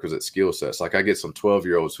prerequisite skill sets. Like, I get some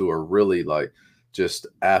 12-year-olds who are really like just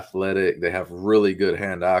athletic. They have really good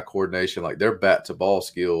hand-eye coordination. Like, their bat-to-ball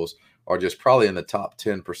skills are just probably in the top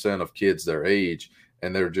 10% of kids their age,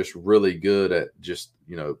 and they're just really good at just,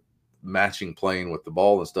 matching playing with the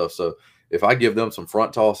ball and stuff. So if I give them some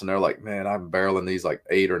front toss and they're like, man, I'm barreling these like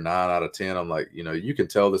 8 or 9 out of 10, I'm like, you can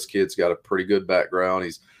tell this kid's got a pretty good background.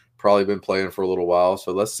 He's probably been playing for a little while.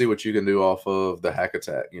 So let's see what you can do off of the hack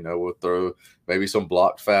attack. We'll throw maybe some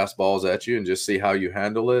blocked fastballs at you and just see how you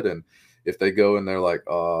handle it. And if they go in there like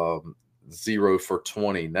 0 for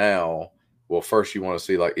 20 now, well, first you want to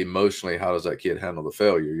see, like, emotionally, how does that kid handle the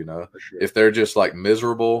failure, Sure. If they're just like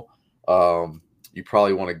miserable, you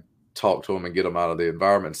probably want to talk to them and get them out of the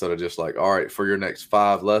environment instead of just like, all right, for your next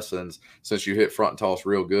 5 lessons, since you hit front toss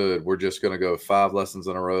real good, we're just going to go 5 lessons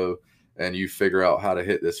in a row and you figure out how to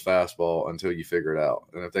hit this fastball until you figure it out.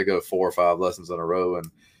 And if they go 4 or 5 lessons in a row and,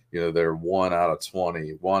 they're 1 out of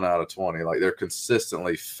 20, like they're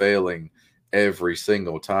consistently failing every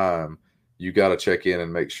single time, you got to check in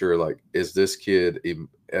and make sure, like, is this kid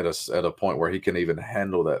at a point where he can even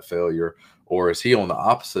handle that failure? Or is he on the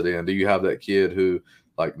opposite end? Do you have that kid who,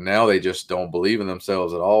 like, now they just don't believe in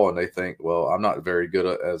themselves at all, and they think, well, I'm not very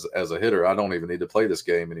good as a hitter. I don't even need to play this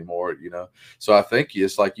game anymore, So I think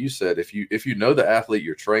it's like you said, if you know the athlete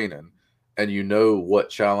you're training and you know what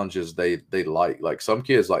challenges they like some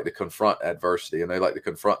kids like to confront adversity and they like to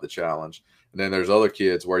confront the challenge. And then there's other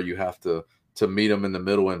kids where you have to meet them in the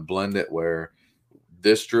middle and blend it, where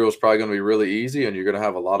this drill is probably going to be really easy and you're going to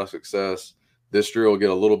have a lot of success. This drill will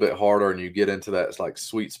get a little bit harder, and you get into that like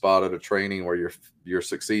sweet spot of the training where you're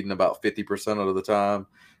succeeding about 50% of the time,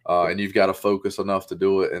 and you've got to focus enough to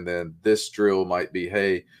do it. And then this drill might be,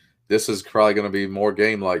 hey, this is probably going to be more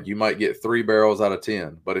game like. You might get 3 barrels out of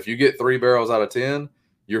 10, but if you get 3 barrels out of 10,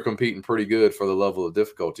 you're competing pretty good for the level of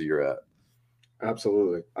difficulty you're at.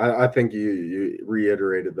 Absolutely. I think you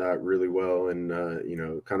reiterated that really well, and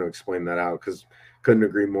kind of explained that out, because couldn't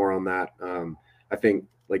agree more on that. I think,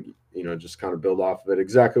 like, just kind of build off of it.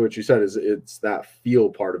 Exactly what you said is it's that feel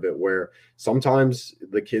part of it, where sometimes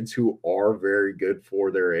the kids who are very good for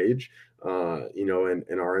their age,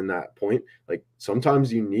 and are in that point, like,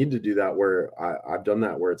 sometimes you need to do that, where I've done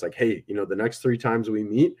that, where it's like, hey, the next 3 times we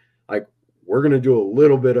meet, like, we're going to do a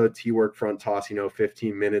little bit of T-work front toss,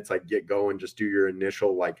 15 minutes, like, get going, just do your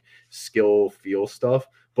initial, like, skill feel stuff.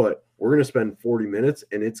 But we're going to spend 40 minutes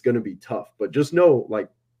and it's going to be tough. But just know, like,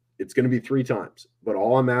 it's going to be 3 times. But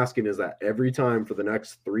all I'm asking is that every time for the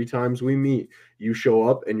next 3 times we meet, you show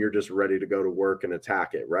up and you're just ready to go to work and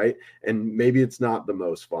attack it, right? And maybe it's not the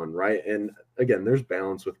most fun, right? And again, there's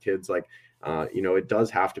balance with kids. Like, it does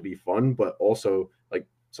have to be fun, but also, like,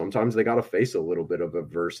 sometimes they got to face a little bit of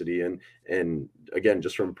adversity. And again,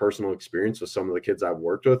 just from personal experience with some of the kids I've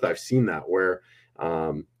worked with, I've seen that, where,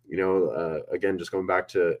 again, just going back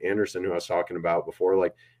to Anderson, who I was talking about before,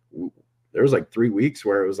 like, there was like 3 weeks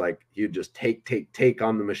where it was like he'd just take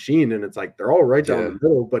on the machine, and it's like they're all right down the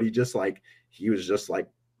middle, but he was just like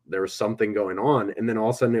there was something going on. And then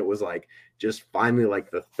all of a sudden it was like, just finally,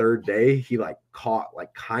 like, the 3rd day, he like caught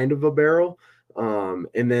like kind of a barrel.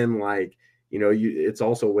 And then, like, it's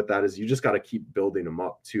also with that is you just got to keep building them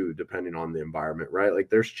up too, depending on the environment, right? Like,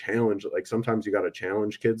 there's challenge, like, sometimes you got to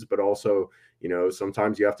challenge kids, but also,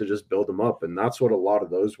 sometimes you have to just build them up. And that's what a lot of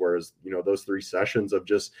those were, is, those 3 sessions of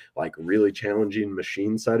just like really challenging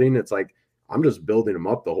machine setting. It's like, I'm just building them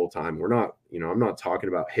up the whole time. We're not, I'm not talking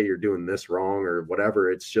about, hey, you're doing this wrong or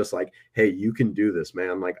whatever. It's just like, hey, you can do this,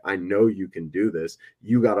 man. Like, I know you can do this.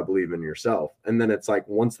 You got to believe in yourself. And then it's like,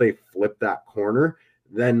 once they flip that corner,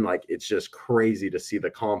 then, like, it's just crazy to see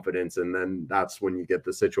the confidence. And then that's when you get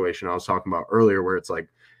the situation I was talking about earlier, where it's like,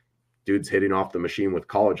 dude's hitting off the machine with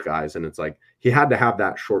college guys. And it's like, he had to have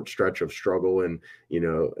that short stretch of struggle and,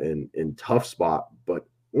 and tough spot. But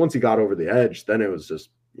once he got over the edge, then it was just,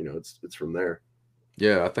 it's from there.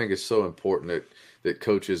 Yeah, I think it's so important that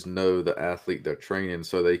coaches know the athlete they're training,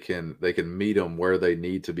 so they can meet them where they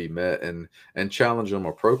need to be met and challenge them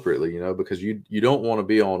appropriately, because you don't want to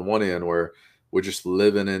be on one end where we're just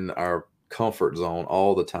living in our comfort zone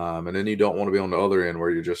all the time. And then you don't want to be on the other end where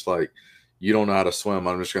you're just like, you don't know how to swim,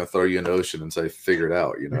 I'm just going to throw you in the ocean and say, figure it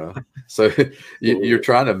out, So you're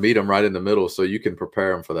trying to meet them right in the middle so you can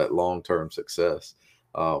prepare them for that long-term success.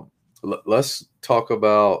 Let's talk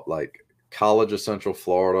about, like, College of Central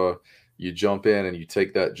Florida. You jump in and you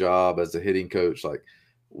take that job as the hitting coach. Like,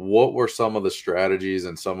 what were some of the strategies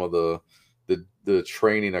and some of the the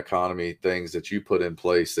training economy things that you put in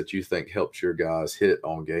place that you think helps your guys hit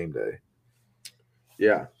on game day?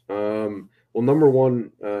 Yeah. Well, number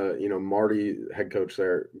one, Marty, head coach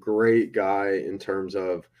there, great guy in terms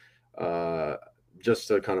of just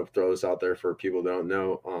to kind of throw this out there for people that don't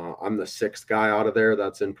know, I'm the sixth guy out of there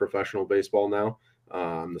that's in professional baseball now.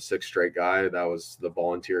 I'm the sixth straight guy that was the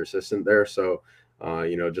volunteer assistant there. So,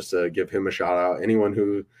 just to give him a shout out, anyone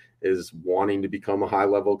who is wanting to become a high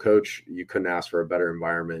level coach, you couldn't ask for a better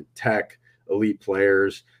environment. Tech, elite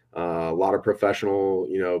players, a lot of professional,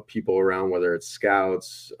 people around, whether it's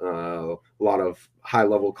scouts, a lot of high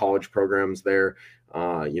level college programs there,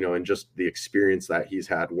 and just the experience that he's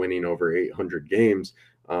had winning over 800 games.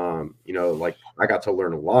 Like I got to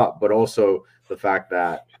learn a lot, but also the fact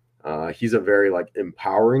that he's a very like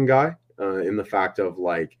empowering guy in the fact of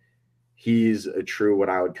like, he's a true, what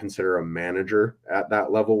I would consider a manager at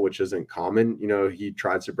that level, which isn't common. He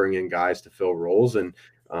tries to bring in guys to fill roles. And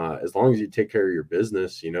as long as you take care of your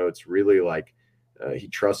business, it's really like he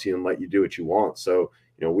trusts you and let you do what you want. So,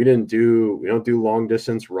 we don't do long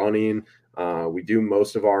distance running. We do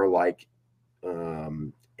most of our like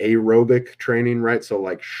aerobic training, right? So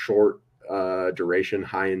like short duration,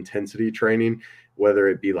 high intensity training, whether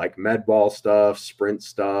it be like med ball stuff, sprint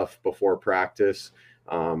stuff before practice.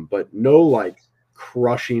 But no like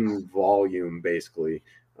crushing volume, basically.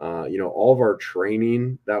 All of our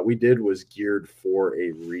training that we did was geared for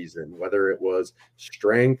a reason, whether it was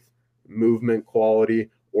strength, movement quality,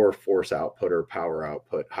 or force output or power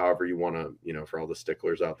output, however you want to, for all the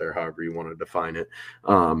sticklers out there, however you want to define it.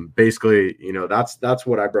 Basically, that's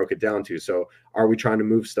what I broke it down to. So are we trying to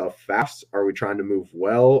move stuff fast? Are we trying to move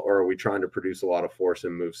well? Or are we trying to produce a lot of force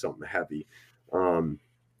and move something heavy?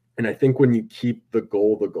 And I think when you keep the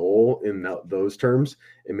goal in those terms,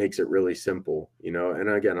 it makes it really simple, and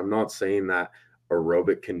again, I'm not saying that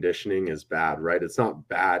aerobic conditioning is bad, right? It's not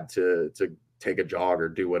bad to take a jog or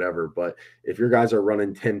do whatever, but if your guys are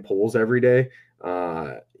running 10 pulls every day,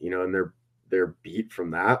 and they're beat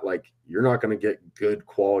from that, like you're not going to get good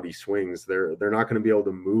quality swings. They're not going to be able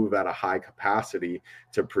to move at a high capacity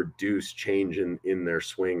to produce change in their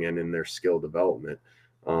swing and in their skill development.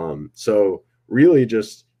 So really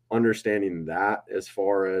just understanding that, as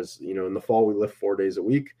far as, in the fall, we lift 4 days a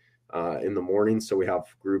week in the morning. So we have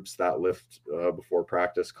groups that lift before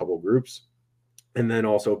practice, a couple groups. And then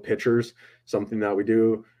also pitchers, something that we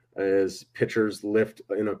do is pitchers lift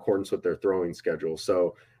in accordance with their throwing schedule.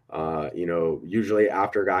 So, usually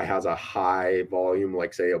after a guy has a high volume,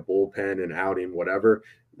 like say a bullpen and outing, whatever,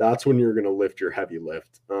 that's when you're going to lift your heavy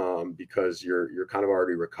lift because you're kind of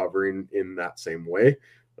already recovering in that same way.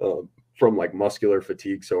 From like muscular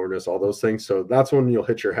fatigue, soreness, all those things. So that's when you'll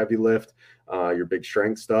hit your heavy lift, your big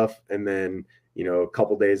strength stuff. And then, a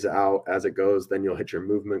couple days out as it goes, then you'll hit your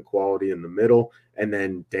movement quality in the middle. And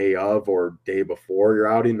then day of or day before your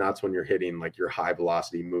outing, that's when you're hitting like your high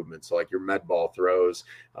velocity movement. So like your med ball throws,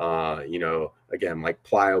 again, like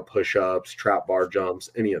plyo push-ups, trap bar jumps,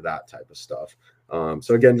 any of that type of stuff.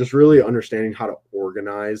 So again, just really understanding how to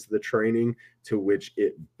organize the training to which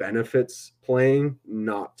it benefits playing,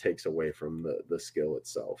 not takes away from the skill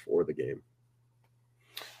itself or the game.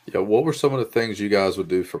 Yeah, what were some of the things you guys would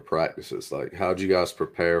do for practices? Like, how'd you guys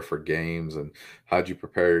prepare for games, and how'd you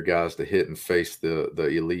prepare your guys to hit and face the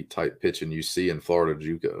elite type pitching you see in Florida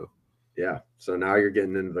JUCO? Yeah, so now you're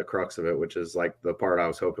getting into the crux of it, which is like the part I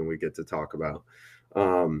was hoping we get to talk about.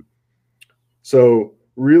 So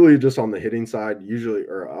really just on the hitting side, usually,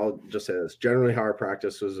 or I'll just say this, generally how our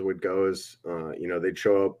practices would go is, they'd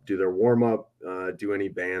show up, do their warm up, do any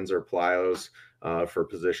bands or plyos for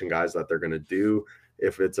position guys that they're going to do.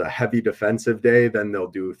 If it's a heavy defensive day, then they'll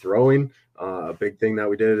do throwing. A big thing that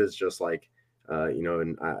we did is just like,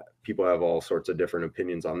 people have all sorts of different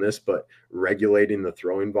opinions on this, but regulating the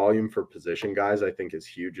throwing volume for position guys, I think is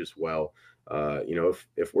huge as well.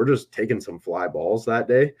 If we're just taking some fly balls that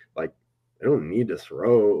day, like they don't need to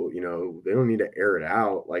throw, they don't need to air it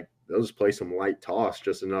out. Like they'll just play some light toss,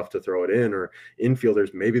 just enough to throw it in. Or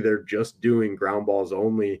infielders, maybe they're just doing ground balls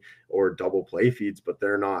only or double play feeds, but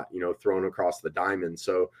they're not, thrown across the diamond.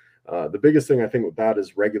 So the biggest thing I think with that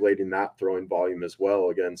is regulating that throwing volume as well.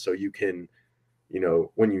 Again, so you can,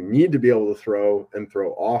 when you need to be able to throw and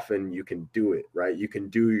throw often, you can do it, right? You can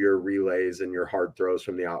do your relays and your hard throws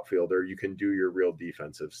from the outfield, or you can do your real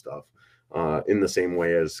defensive stuff in the same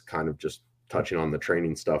way as kind of just touching on the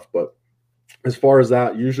training stuff. But as far as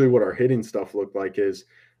that, usually what our hitting stuff looked like is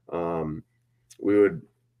we would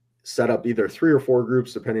set up either 3 or 4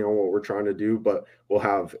 groups, depending on what we're trying to do, but we'll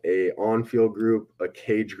have a on-field group, a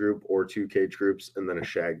cage group, or 2 cage groups, and then a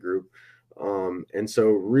shag group. And so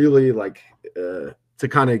really like to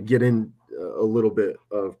kind of get in a little bit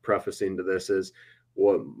of prefacing to this is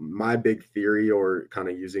what my big theory or kind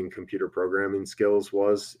of using computer programming skills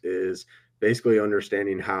is basically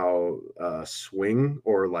understanding how swing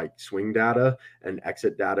or like swing data and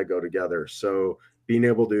exit data go together. So being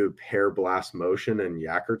able to pair blast motion and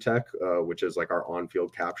Yacker Tech, which is like our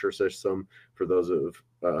on-field capture system for those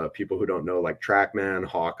of people who don't know, like TrackMan,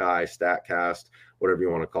 Hawkeye, StatCast, whatever you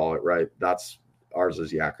want to call it, right? That's ours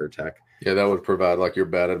is Yacker Tech. Yeah, that would provide like your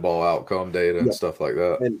batted ball outcome data and stuff like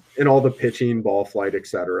that. And all the pitching, ball flight,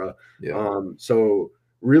 etc. Yeah. So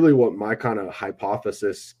really what my kind of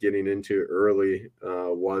hypothesis getting into early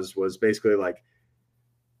was basically like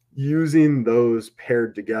using those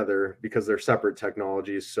paired together because they're separate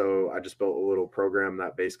technologies. So I just built a little program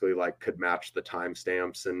that basically like could match the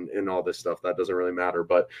timestamps and all this stuff. That doesn't really matter,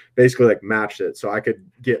 but basically like matched it. So I could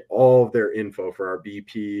get all of their info for our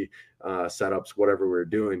BP setups, whatever we were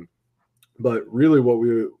doing. But really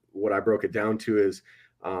what I broke it down to is,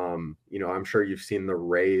 I'm sure you've seen the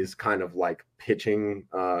Rays kind of like pitching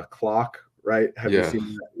clock, right? Have you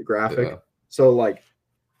seen that graphic? Yeah. So like,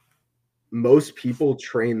 most people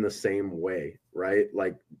train the same way, right?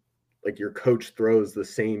 Like your coach throws the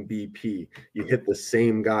same BP. You hit the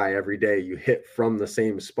same guy every day. You hit from the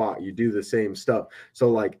same spot. You do the same stuff. So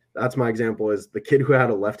like, that's my example is the kid who had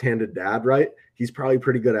a left-handed dad, right? He's probably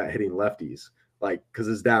pretty good at hitting lefties, like, because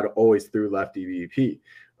his dad always threw lefty BP.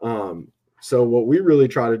 So what we really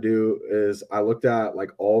try to do is I looked at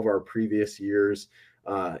like all of our previous years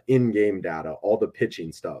in-game data, all the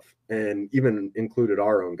pitching stuff, and even included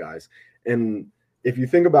our own guys. And if you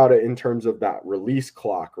think about it in terms of that release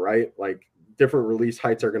clock, right? Like different release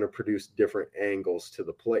heights are going to produce different angles to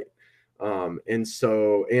the plate.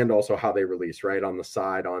 And also how they release, right? On the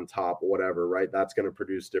side, on top, whatever, right? That's going to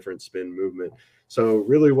produce different spin movement. So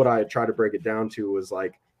really what I try to break it down to was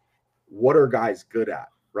like, what are guys good at,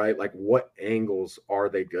 right? Like what angles are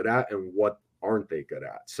they good at and what aren't they good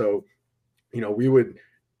at? So, we would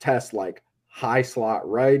test like high slot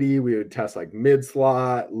righty, we would test like mid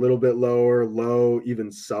slot, a little bit lower, low,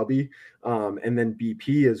 even subby, and then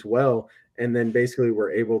BP as well. And then basically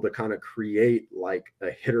we're able to kind of create like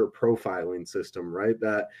a hitter profiling system, right?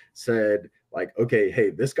 That said like, okay, hey,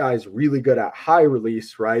 this guy's really good at high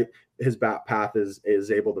release, right? His bat path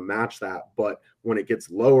is able to match that. But when it gets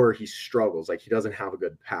lower, he struggles. Like he doesn't have a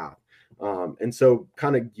good path. And so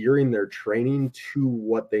kind of gearing their training to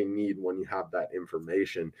what they need when you have that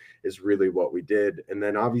information is really what we did. And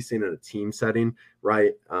then obviously in a team setting,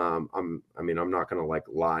 right? I'm not going to like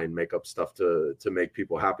lie and make up stuff to make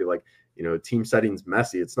people happy. Like, team setting's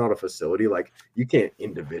messy. It's not a facility. Like you can't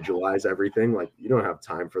individualize everything. Like you don't have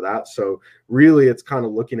time for that. So really it's kind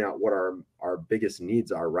of looking at what our biggest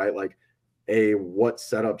needs are, right? Like, what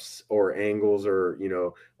setups or angles or,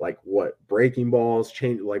 like what breaking balls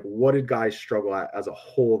change, like what did guys struggle at as a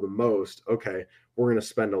whole the most? Okay, we're going to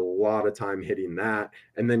spend a lot of time hitting that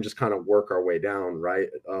and then just kind of work our way down, right,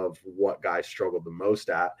 of what guys struggled the most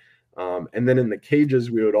at. And then in the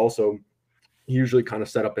cages, we would also usually kind of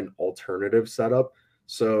set up an alternative setup.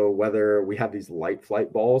 So whether we have these light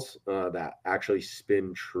flight balls that actually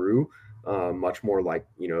spin true, much more like,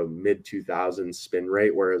 mid 2000s spin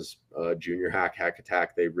rate, whereas junior hack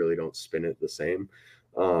attack, they really don't spin it the same.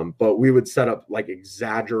 But we would set up like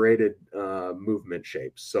exaggerated movement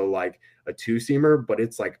shapes. So like a two-seamer, but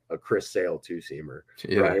it's like a Chris Sale two-seamer,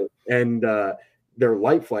 right? And they're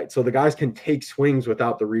light flight. So the guys can take swings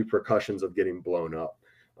without the repercussions of getting blown up.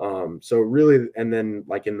 So really, and then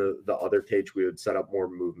like in the other cage, we would set up more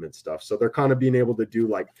movement stuff. So they're kind of being able to do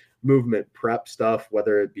like movement prep stuff,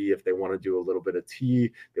 whether it be if they want to do a little bit of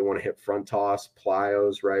tee, they want to hit front toss,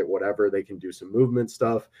 plyos, right? Whatever, they can do some movement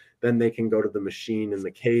stuff. Then they can go to the machine in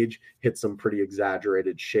the cage, hit some pretty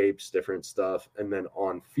exaggerated shapes, different stuff. And then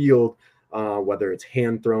on field, whether it's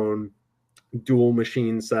hand thrown, dual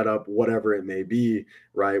machine setup, whatever it may be,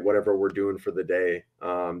 right? Whatever we're doing for the day.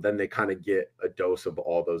 Then they kind of get a dose of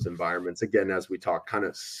all those environments. Again, as we talk, kind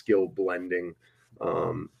of skill blending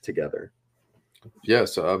together. Yeah.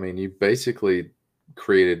 So, you basically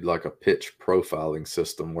created like a pitch profiling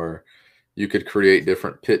system where you could create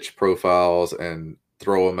different pitch profiles and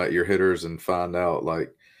throw them at your hitters and find out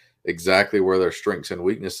like exactly where their strengths and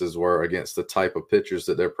weaknesses were against the type of pitchers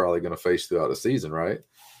that they're probably going to face throughout the season, right?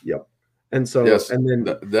 Yep. And so, yes, and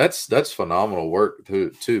then that's phenomenal work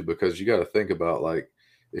too, because you got to think about like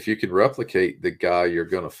if you can replicate the guy you're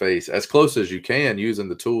going to face as close as you can using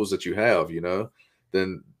the tools that you have,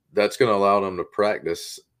 then that's going to allow them to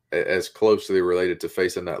practice as closely related to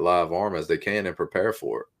facing that live arm as they can and prepare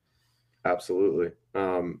for it. Absolutely.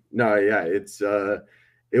 No, yeah,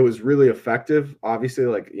 it was really effective. Obviously,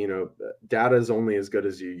 like, data is only as good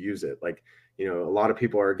as you use it. Like, a lot of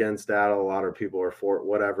people are against data, a lot of people are for it,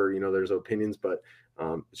 whatever, there's opinions, but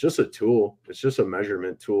it's just a tool. It's just a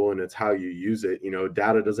measurement tool, and it's how you use it.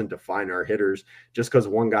 Data doesn't define our hitters. Just because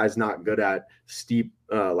one guy's not good at steep,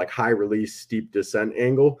 like high release, steep descent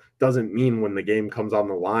angle doesn't mean when the game comes on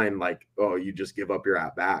the line, like, oh, you just give up your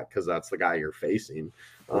at bat because that's the guy you're facing.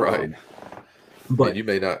 Right. But and you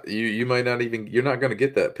may not even, you're not going to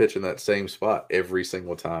get that pitch in that same spot every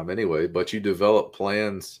single time anyway, but you develop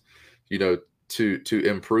plans, to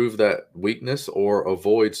improve that weakness or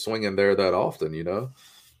avoid swinging there that often,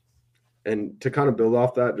 And to kind of build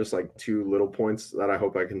off that, just like two little points that I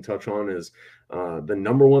hope I can touch on is the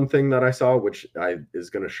number one thing that I saw, which is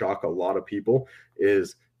going to shock a lot of people,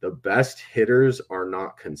 is the best hitters are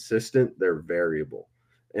not consistent. They're variable.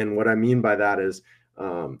 And what I mean by that is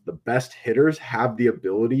the best hitters have the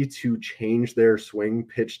ability to change their swing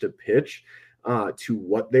pitch to pitch to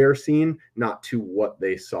what they're seeing, not to what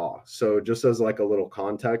they saw. So just as like a little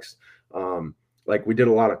context, like we did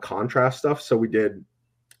a lot of contrast stuff. So we did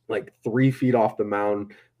like 3 feet off the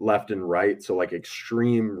mound, left and right. So like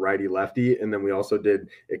extreme righty lefty. And then we also did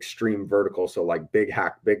extreme vertical. So like big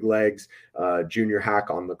hack, big legs, junior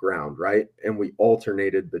hack on the ground. Right. And we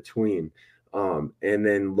alternated between, and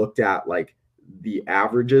then looked at like the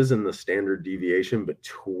averages and the standard deviation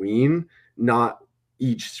between, not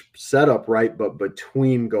each setup, right, but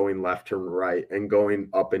between going left to right and going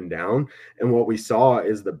up and down. And what we saw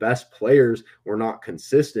is the best players were not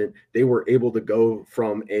consistent. They were able to go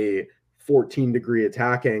from a 14-degree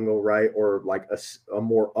attack angle, right, or like a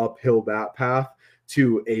more uphill bat path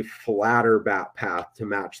to a flatter bat path to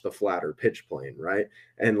match the flatter pitch plane, right?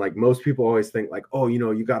 And like most people always think like, oh,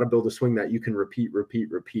 you got to build a swing that you can repeat.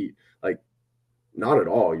 Like, not at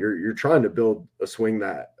all. You're trying to build a swing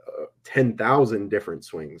that 10,000 different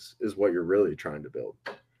swings is what you're really trying to build.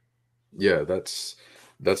 Yeah, that's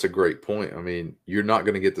a great point. I mean, you're not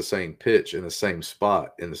going to get the same pitch in the same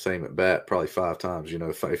spot in the same at bat probably 5 times.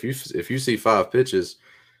 If you see 5 pitches,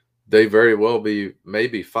 they very well be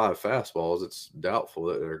maybe 5 fastballs. It's doubtful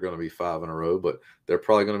that they're going to be 5 in a row, but they're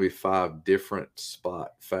probably going to be 5 different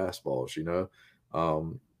spot fastballs.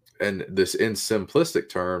 And this, in simplistic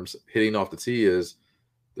terms, hitting off the tee is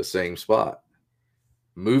the same spot.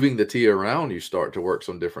 Moving the tee around, you start to work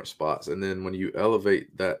some different spots. And then when you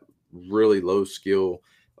elevate that really low skill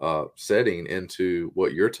setting into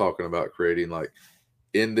what you're talking about creating, like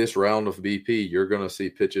in this round of BP, you're going to see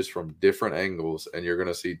pitches from different angles, and you're going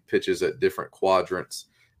to see pitches at different quadrants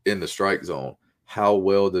in the strike zone. How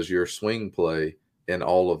well does your swing play in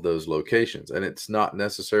all of those locations? And it's not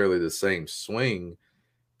necessarily the same swing,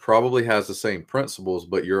 probably has the same principles,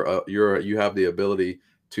 but you have the ability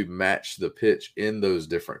to match the pitch in those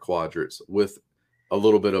different quadrants with a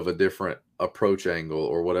little bit of a different approach angle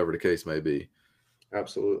or whatever the case may be.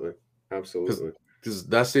 Absolutely. Because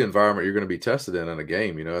that's the environment you're going to be tested in a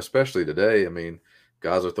game, especially today. I mean,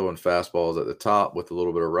 guys are throwing fastballs at the top with a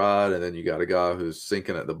little bit of ride, and then you got a guy who's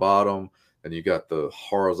sinking at the bottom, and you got the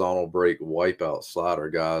horizontal break wipeout slider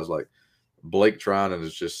guys. Like Blake Trinan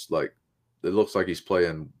is just like, it looks like he's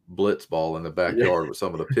playing blitz ball in the backyard with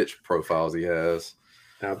some of the pitch profiles he has.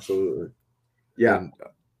 Absolutely. Yeah. And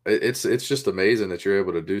it's just amazing that you're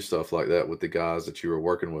able to do stuff like that with the guys that you were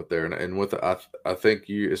working with there. And with I think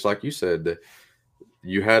it's like you said, that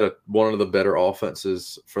you had one of the better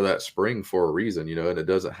offenses for that spring for a reason, and it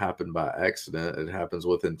doesn't happen by accident. It happens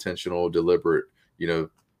with intentional, deliberate,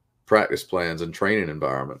 practice plans and training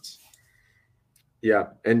environments. Yeah.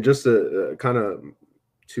 And just a kind of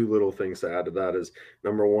 2 little things to add to that is,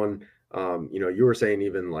 number one, you were saying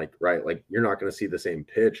even like, right, like you're not going to see the same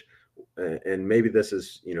pitch, and maybe this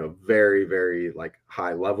is, very, very like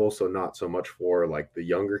high level. So not so much for like the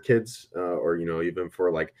younger kids or, even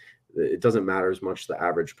for like, it doesn't matter as much the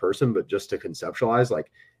average person, but just to conceptualize, like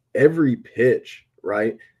every pitch,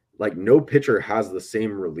 right? Like no pitcher has the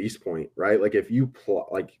same release point, right? Like if you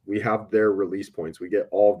like we have their release points, we get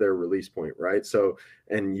all of their release point, right? So,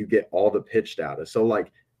 and you get all the pitch data. So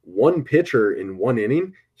like one pitcher in one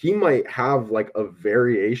inning, he might have like a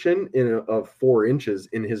variation of 4 inches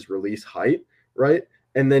in his release height, right?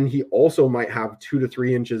 And then he also might have 2 to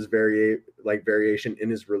 3 inches variation in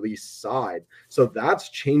his release side. So that's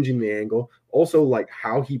changing the angle. Also, like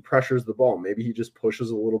how he pressures the ball. Maybe he just pushes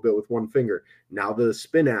a little bit with one finger. Now the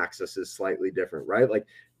spin axis is slightly different, right? Like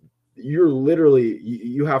you're literally,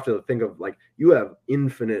 you have to think of like you have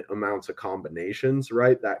infinite amounts of combinations,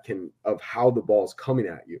 right? Of how the ball's coming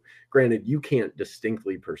at you. Granted, you can't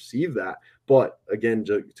distinctly perceive that. But again,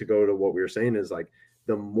 to go to what we were saying is like,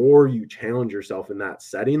 the more you challenge yourself in that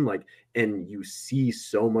setting, like, and you see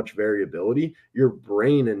so much variability, your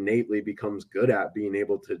brain innately becomes good at being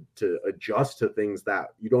able to adjust to things that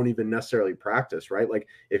you don't even necessarily practice, right? Like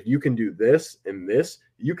if you can do this and this,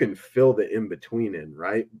 you can fill the in between in,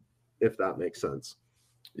 right? If that makes sense.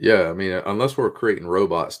 Yeah, I mean, unless we're creating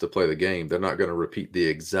robots to play the game, they're not going to repeat the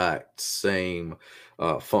exact same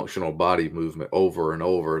functional body movement over and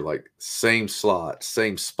over, like same slot,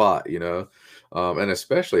 same spot, and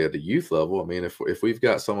especially at the youth level. I mean, if we've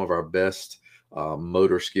got some of our best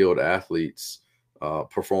motor skilled athletes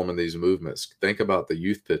performing these movements, think about the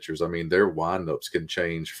youth pitchers. I mean, their windups can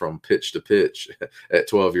change from pitch to pitch at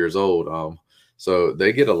 12 years old. So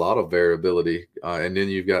they get a lot of variability, and then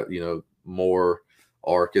you've got more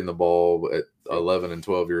arc in the ball at 11 and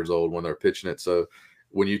 12 years old when they're pitching it. So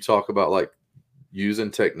when you talk about like using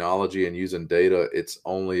technology and using data, it's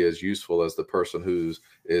only as useful as the person who's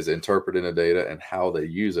is interpreting the data and how they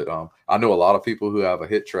use it. I know a lot of people who have a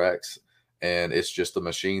hit tracks and it's just a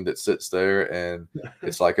machine that sits there and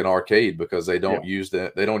it's like an arcade because they don't use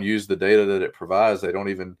the data that it provides. They don't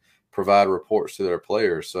even provide reports to their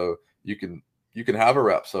players. So you can have a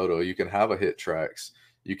Rapsodo, you can have a hit tracks,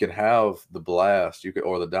 you can have the blast,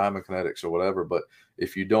 or the diamond kinetics or whatever, but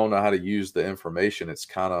if you don't know how to use the information, it's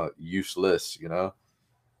kind of useless,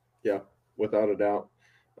 Yeah, without a doubt.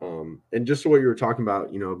 And just what you were talking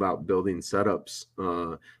about, about building setups,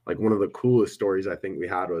 like one of the coolest stories I think we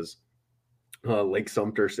had was Lake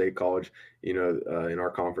Sumter State College, in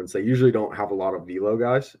our conference. They usually don't have a lot of velo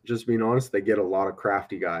guys, just being honest. They get a lot of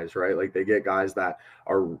crafty guys, right? Like they get guys that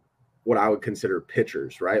are what I would consider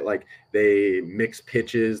pitchers, right? Like they mix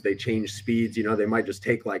pitches, they change speeds, they might just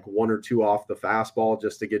take like one or two off the fastball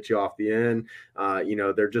just to get you off the end.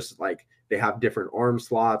 They're just like, they have different arm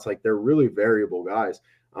slots. Like they're really variable guys.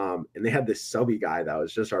 And they had this subby guy that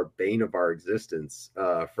was just our bane of our existence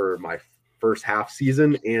for my first half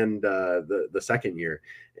season and the second year.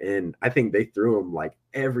 And I think they threw him like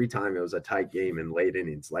every time it was a tight game in late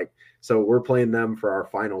innings. Like, so we're playing them for our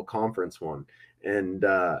final conference one. And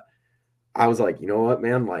I was like, you know what,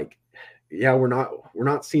 man, like, yeah, we're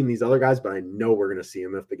not seeing these other guys, but I know we're going to see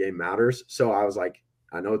them if the game matters. So I was like,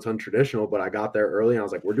 I know it's untraditional, but I got there early and I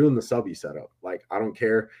was like, we're doing the subby setup. Like, I don't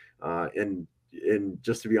care. And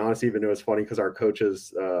just to be honest, even it was funny because our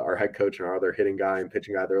coaches, our head coach and our other hitting guy and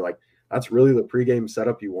pitching guy, they're like, that's really the pregame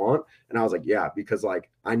setup you want. And I was like, yeah, because like,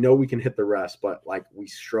 I know we can hit the rest, but like we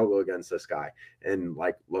struggle against this guy. And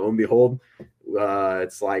like, lo and behold,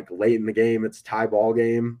 it's like late in the game, it's tie ball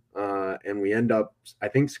game. And we end up, I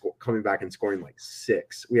think, coming back and scoring like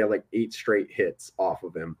 6. We had like 8 straight hits off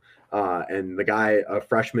of him. And the guy, a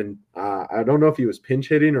freshman, I don't know if he was pinch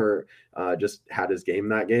hitting or just had his game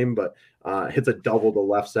that game, but hits a double to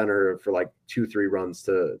left center for like 2-3 runs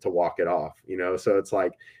to walk it off, So it's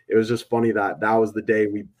like, it was just funny that was the day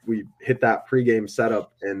we hit that pregame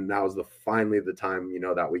setup, and that was finally the time,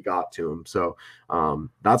 that we got to him. So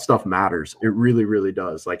that stuff matters. It really, really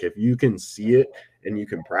does. Like if you can see it and you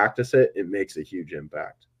can practice it, it makes a huge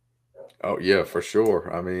impact. Oh yeah, for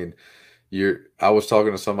sure. I mean, I was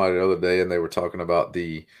talking to somebody the other day and they were talking about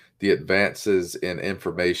the advances in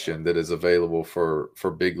information that is available for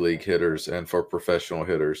big league hitters and for professional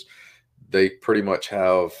hitters. They pretty much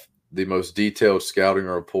have the most detailed scouting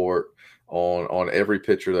report on every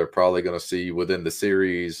pitcher they're probably going to see within the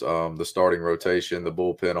series, the starting rotation, the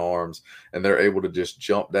bullpen arms, and they're able to just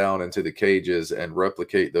jump down into the cages and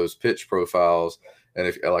replicate those pitch profiles. And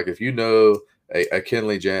if a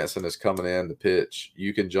Kenley Jansen is coming in to pitch,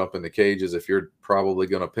 you can jump in the cages. If you're probably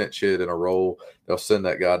going to pinch hit in a roll, they'll send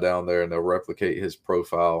that guy down there and they'll replicate his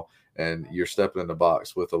profile, and you're stepping in the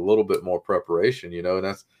box with a little bit more preparation, and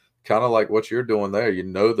that's kind of like what you're doing there.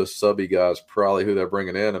 The subby guys probably who they're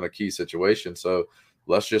bringing in a key situation. So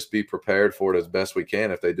let's just be prepared for it as best we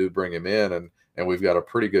can if they do bring him in, and we've got a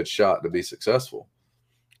pretty good shot to be successful.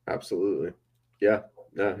 Absolutely. Yeah,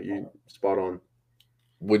 you spot on.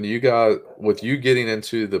 With you getting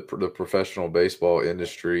into the professional baseball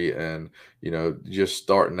industry and just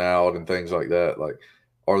starting out and things like that, like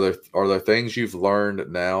are there things you've learned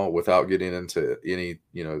now without getting into any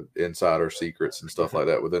insider secrets and stuff like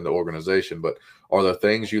that within the organization, but are there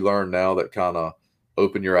things you learn now that kind of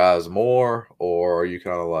open your eyes more, or are you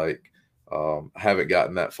kind of like haven't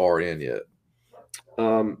gotten that far in yet?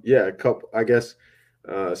 Yeah, a couple, I guess.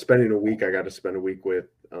 Spending a week, I got to spend a week with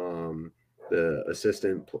the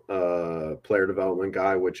assistant player development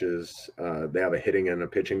guy, which is they have a hitting and a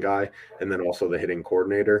pitching guy, and then also the hitting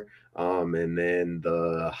coordinator. And then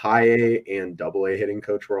the high A and double A hitting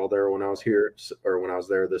coach were all there when I was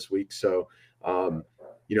there this week. So,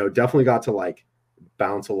 definitely got to like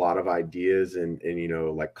bounce a lot of ideas and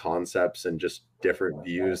like concepts and just different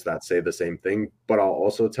views that say the same thing. But I'll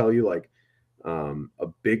also tell you, like, a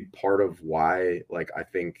big part of why, like, I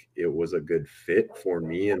think it was a good fit for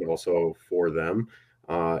me and also for them,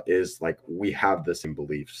 is like we have the same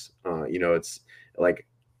beliefs. It's like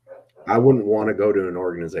I wouldn't want to go to an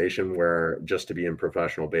organization where just to be in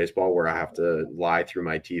professional baseball where I have to lie through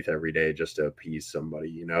my teeth every day just to appease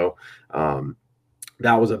somebody.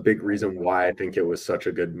 That was a big reason why I think it was such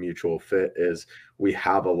a good mutual fit is we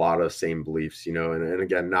have a lot of same beliefs, and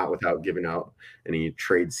again, not without giving out any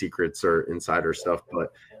trade secrets or insider stuff,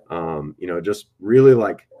 but just really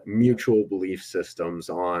like mutual belief systems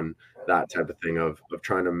on that type of thing of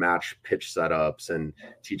trying to match pitch setups and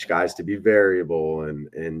teach guys to be variable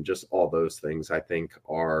and just all those things I think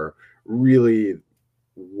are really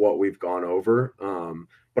what we've gone over.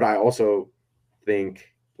 But I also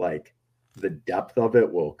think like the depth of it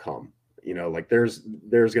will come. Like there's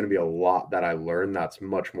going to be a lot that I learned that's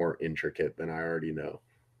much more intricate than I already know.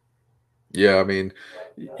 Yeah, I mean,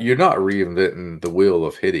 you're not reinventing the wheel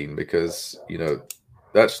of hitting because,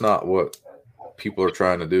 that's not what people are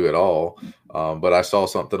trying to do at all. But I saw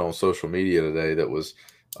something on social media today that was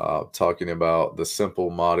talking about the simple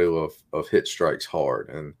motto of hit strikes hard.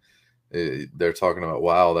 And they're talking about,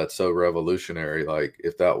 wow, that's so revolutionary. Like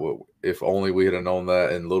if only we had known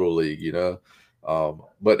that in Little League.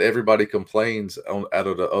 But everybody complains out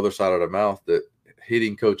of the other side of their mouth that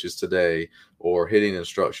hitting coaches today or hitting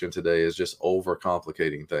instruction today is just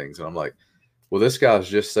overcomplicating things. And I'm like, well, this guy's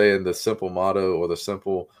just saying the simple motto or the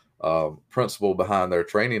simple principle behind their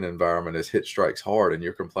training environment is hit strikes hard. And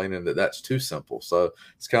you're complaining that that's too simple. So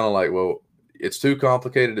it's kind of like, well, it's too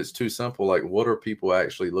complicated. It's too simple. Like, what are people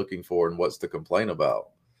actually looking for and what's to complain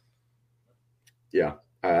about? Yeah.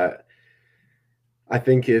 I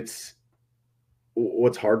think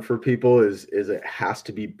what's hard for people is it has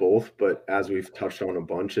to be both, but as we've touched on a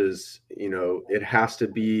bunch is, it has to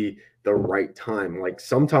be the right time. Like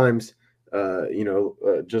sometimes,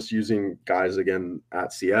 just using guys again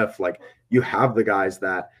at CF, like you have the guys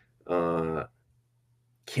that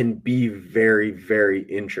can be very, very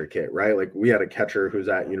intricate, right? Like we had a catcher who's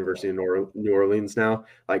at University of New Orleans now.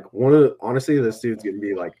 Like honestly, this dude's going to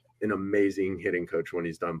be like an amazing hitting coach when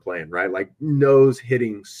he's done playing, right? Like knows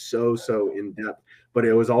hitting so in depth, but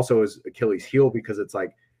it was also his Achilles heel because it's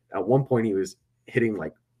like at one point he was hitting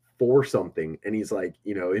like 4 something and he's like,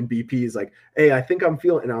 in BP he's like, hey, I think I'm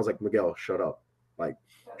feeling, and I was like, Miguel, shut up,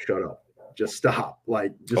 just stop,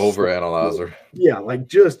 like just overanalyzer. Yeah, like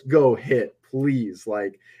just go hit, please.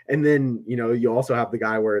 Like, and then you also have the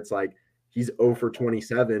guy where it's like he's 0 for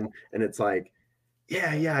 27 and it's like,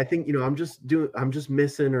 yeah, I think I'm just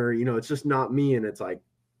missing, or it's just not me. And it's like,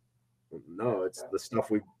 no, it's the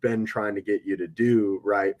stuff we've been trying to get you to do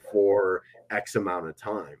right for X amount of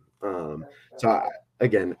time.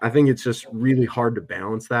 Again, I think it's just really hard to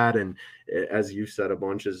balance that. And as you said a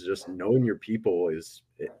bunch, is just knowing your people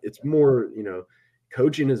it's more,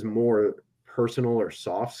 coaching is more personal or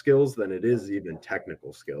soft skills than it is even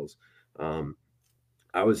technical skills.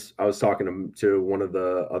 I was talking to one of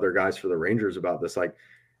the other guys for the Rangers about this. Like,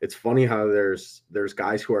 it's funny how there's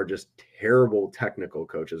guys who are just terrible technical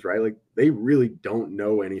coaches, right? Like they really don't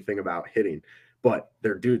know anything about hitting, but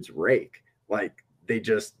their dudes rake. Like they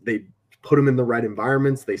put them in the right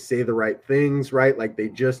environments. They say the right things, right? Like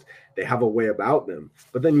they have a way about them.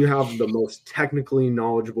 But then you have the most technically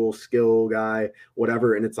knowledgeable skill guy,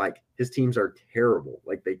 whatever. And it's like his teams are terrible.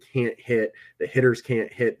 Like they can't hit. The hitters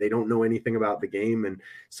can't hit. They don't know anything about the game. And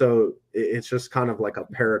so it's just kind of like a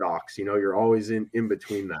paradox. You're always in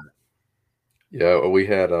between that. Yeah, we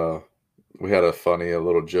had a funny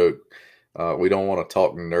little joke. We don't want to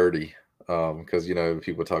talk nerdy because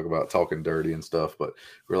people talk about talking dirty and stuff, but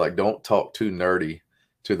we're like, don't talk too nerdy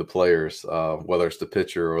to the players, whether it's the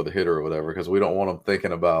pitcher or the hitter or whatever, because we don't want them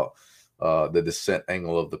thinking about the descent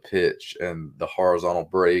angle of the pitch and the horizontal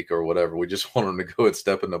break or whatever. We just want them to go and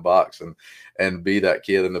step in the box and be that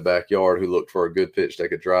kid in the backyard who looked for a good pitch they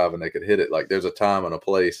could drive and they could hit it. Like there's a time and a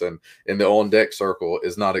place, and in the on deck circle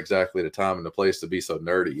is not exactly the time and the place to be so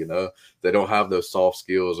nerdy. They don't have those soft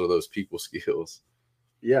skills or those people skills.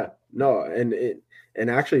 Yeah, no. And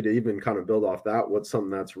actually to even kind of build off that, what's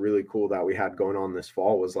something that's really cool that we had going on this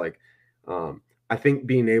fall was like, I think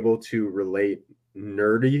being able to relate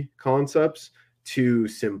nerdy concepts to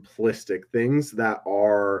simplistic things that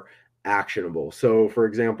are actionable. So for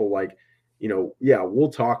example, like,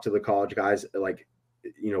 we'll talk to the college guys, like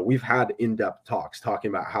we've had in-depth talks talking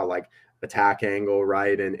about how like attack angle,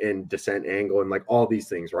 right, and descent angle and like all these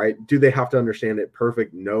things, right? Do they have to understand it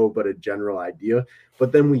perfect? No, but a general idea.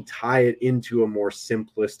 But then we tie it into a more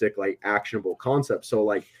simplistic, like actionable concept. So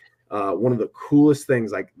like one of the coolest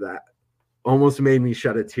things like that almost made me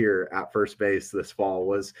shed a tear at first base this fall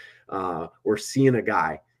was we're seeing a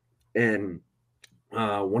guy, and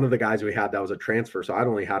one of the guys we had that was a transfer, so I'd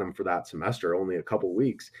only had him for that semester, only a couple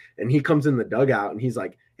weeks, and he comes in the dugout and he's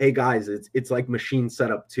like, hey guys, it's like machine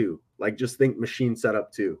setup 2, like just think machine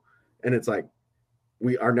setup 2. And it's like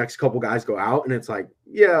our next couple guys go out and it's like,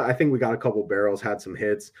 yeah, I think we got a couple barrels, had some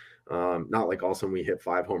hits, not like all of a sudden we hit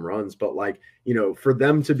 5 home runs, but like, for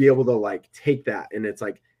them to be able to like take that, and it's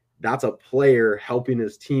like that's a player helping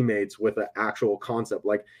his teammates with an actual concept.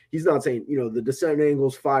 Like he's not saying, the descent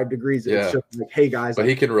angle's 5 degrees. Yeah. It's just like, hey guys, but like,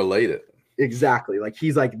 he can relate it. Exactly. Like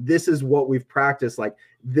he's like, this is what we've practiced. Like,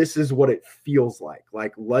 this is what it feels like.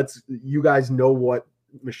 Like, you guys know what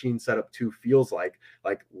machine setup 2 feels like.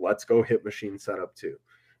 Like, let's go hit machine setup 2.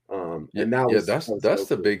 And that's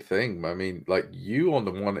the big thing. I mean, like you on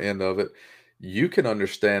the one end of it, you can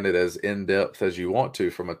understand it as in depth as you want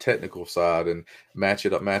to from a technical side and match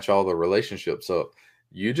it up, match all the relationships up.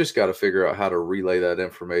 You just got to figure out how to relay that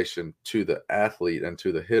information to the athlete and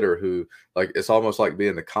to the hitter who, like, it's almost like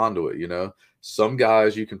being the conduit, Some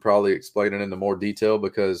guys you can probably explain it into more detail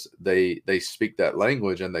because they speak that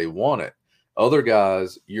language and they want it. Other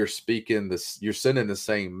guys, you're sending the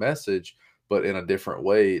same message, but in a different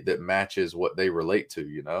way that matches what they relate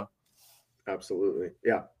to, Absolutely.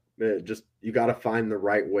 Yeah. Just, you got to find the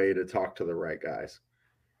right way to talk to the right guys.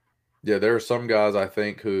 Yeah, there are some guys I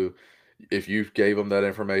think who, if you gave them that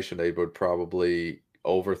information, they would probably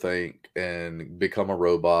overthink and become a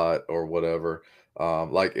robot or whatever.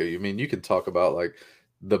 You can talk about like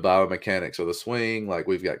the biomechanics of the swing. Like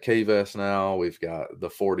we've got K-Vest now, we've got the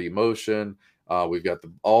 4D motion, we've got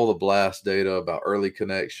all the blast data about early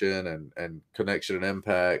connection and connection and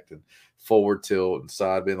impact and forward tilt and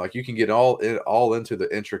side bend. Like you can get all into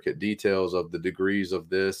the intricate details of the degrees of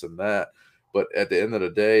this and that. But at the end of the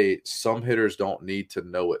day, some hitters don't need to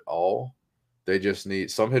know it all.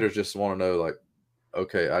 Some hitters just want to know, like,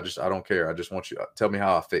 okay, I don't care. I just want you to tell me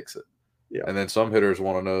how I fix it. Yeah. And then some hitters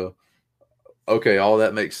want to know, okay, all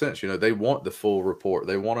that makes sense. They want the full report.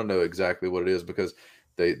 They want to know exactly what it is because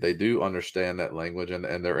they do understand that language and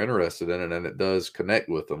they're interested in it, and it does connect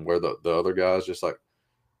with them, where the other guys just like,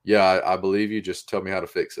 yeah, I believe you. Just tell me how to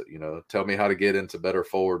fix it. Tell me how to get into better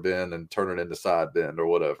forward bend and turn it into side bend or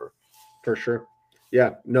whatever. For sure.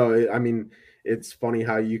 Yeah. No, I mean, it's funny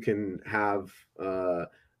how you can have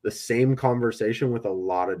the same conversation with a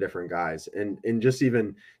lot of different guys. And just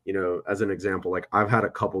even, as an example, like I've had a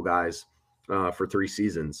couple guys for 3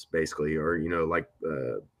 seasons basically, or,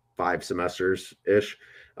 5 semesters ish.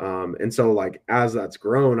 And so like, as that's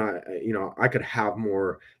grown, I could have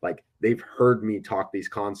more, like they've heard me talk these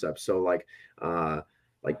concepts. So like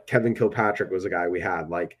Kevin Kilpatrick was a guy we had,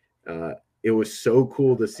 like, it was so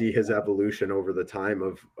cool to see his evolution over the time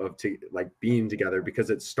of being together, because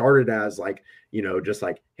it started as like, just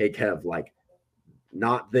like, hey Kev, like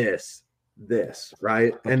not this,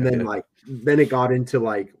 right? And then then it got into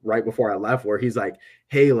like right before I left where he's like,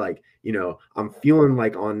 hey, like, I'm feeling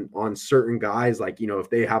like on certain guys, like, if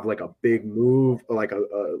they have like a big move, like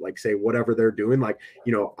like say whatever they're doing, like,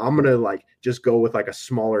 I'm gonna like just go with like a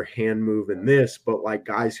smaller hand move in this, but like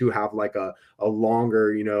guys who have like a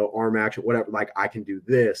longer, arm action, whatever, like I can do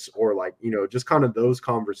this, or like, just kind of those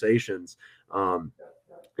conversations.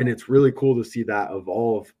 And it's really cool to see that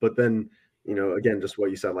evolve. But then, again, just what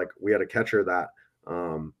you said, like we had a catcher that,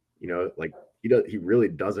 like he really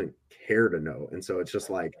doesn't care to know. And so it's just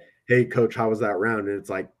like, hey coach, how was that round? And it's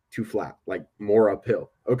like too flat, like more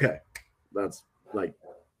uphill. Okay. That's like,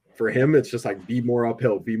 for him, it's just like, be more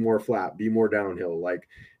uphill, be more flat, be more downhill. Like,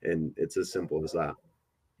 and it's as simple as that.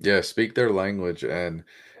 Yeah. Speak their language. And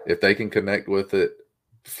if they can connect with it,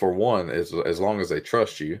 for one, as long as they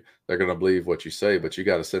trust you, they're going to believe what you say, but you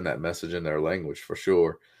got to send that message in their language for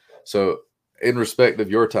sure. So in respect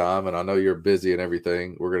of your time, and I know you're busy and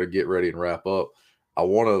everything, we're going to get ready and wrap up. I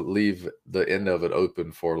want to leave the end of it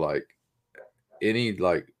open for like any,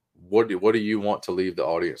 like, what do you want to leave the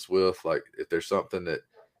audience with? Like if there's something that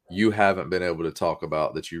you haven't been able to talk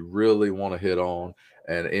about that you really want to hit on,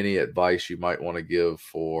 and any advice you might want to give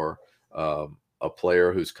for a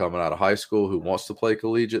player who's coming out of high school who wants to play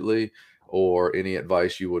collegiately, or any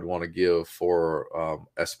advice you would want to give for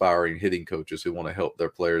aspiring hitting coaches who want to help their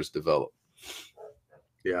players develop.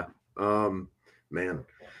 Yeah. Man,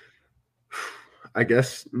 I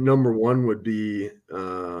guess number one would be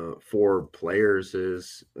for players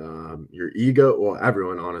is your ego. Well,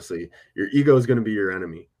 everyone, honestly, your ego is going to be your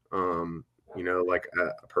enemy. Like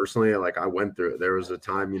personally, like I went through it. There was a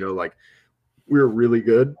time, like we were really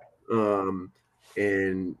good.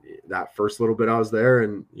 And that first little bit I was there,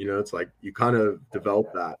 and it's like you kind of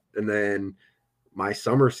develop that. And then my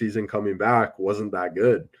summer season coming back wasn't that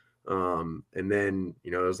good. And then,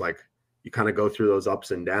 it was like you kind of go through those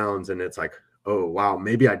ups and downs, and it's like, oh wow,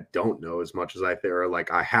 maybe I don't know as much as I think, or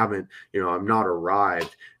like I haven't, I'm not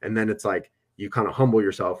arrived. And then it's like you kind of humble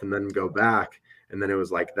yourself and then go back. And then it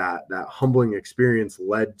was like that humbling experience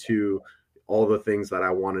led to all the things that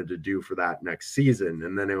I wanted to do for that next season.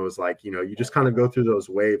 And then it was like, you just kind of go through those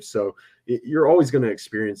waves. So you're always going to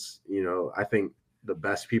experience, I think the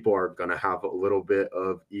best people are going to have a little bit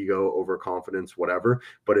of ego, overconfidence, whatever,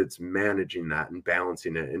 but it's managing that and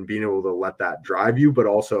balancing it and being able to let that drive you, but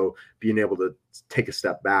also being able to take a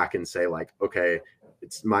step back and say like, okay,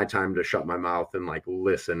 it's my time to shut my mouth and like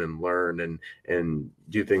listen and learn and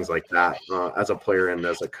do things like that as a player and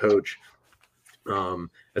as a coach.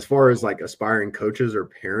 As far as like aspiring coaches or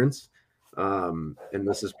parents, and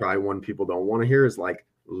this is probably one people don't want to hear, is like,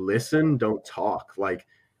 listen, don't talk. Like,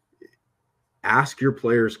 ask your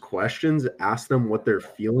players questions, ask them what they're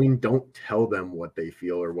feeling. Don't tell them what they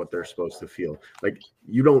feel or what they're supposed to feel. Like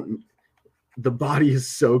the body is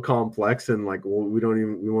so complex, and like, well, we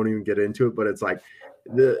won't even get into it, but it's like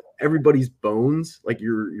everybody's bones, like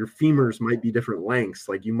your femurs might be different lengths.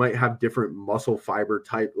 Like you might have different muscle fiber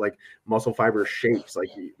type, like muscle fiber shapes, like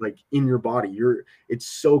in your body, it's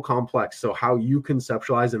so complex. So how you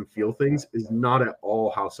conceptualize and feel things is not at all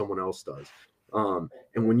how someone else does.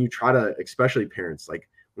 And when you try to, especially parents, like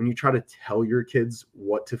when you try to tell your kids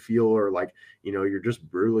what to feel, or like, you're just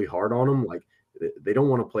brutally hard on them, like they don't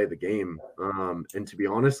want to play the game. And to be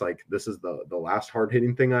honest, like this is the last hard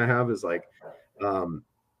hitting thing I have is like,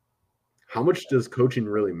 how much does coaching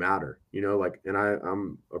really matter? Like, and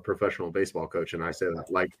I'm a professional baseball coach, and I say that,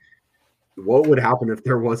 like, what would happen if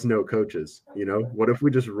there was no coaches? What if we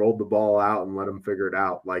just rolled the ball out and let them figure it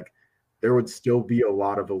out? Like, there would still be a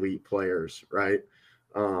lot of elite players, right?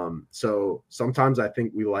 So sometimes I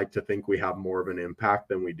think we like to think we have more of an impact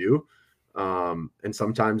than we do. And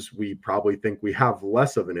sometimes we probably think we have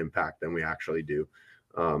less of an impact than we actually do.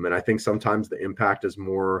 And I think sometimes the impact is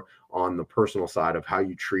more on the personal side of how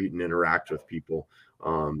you treat and interact with people.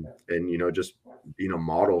 And, just being a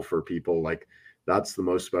model for people, like that's the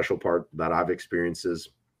most special part that I've experienced is,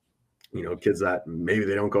 kids that maybe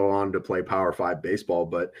they don't go on to play Power 5 baseball,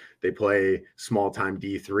 but they play small time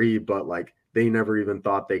D3, but like they never even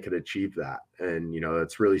thought they could achieve that. And,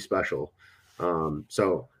 it's really special.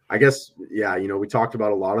 So I guess, yeah, we talked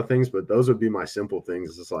about a lot of things, but those would be my simple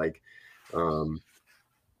things. It's like, at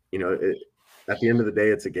the end of the day,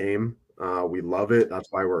 it's a game. We love it.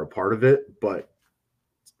 That's why we're a part of it, but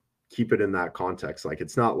keep it in that context. Like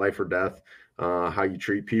it's not life or death. How you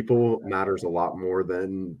treat people matters a lot more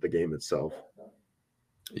than the game itself.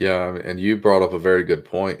 Yeah. And you brought up a very good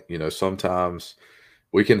point. Sometimes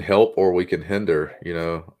we can help or we can hinder,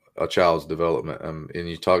 a child's development. And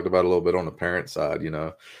you talked about a little bit on the parent side,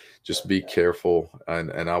 just be careful.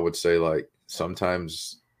 And I would say like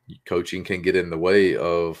sometimes coaching can get in the way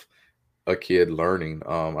of a kid learning.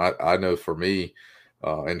 I know for me,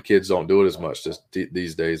 and kids don't do it as much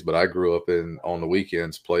these days, but I grew up on the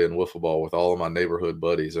weekends playing wiffle ball with all of my neighborhood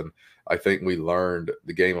buddies. And I think we learned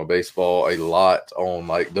the game of baseball a lot on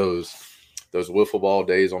like those wiffle ball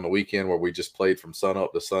days on the weekend where we just played from sun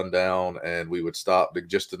up to sundown, and we would stop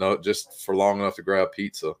just for long enough to grab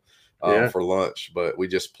pizza for lunch. But we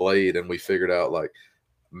just played, and we figured out like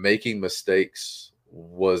making mistakes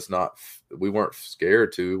we weren't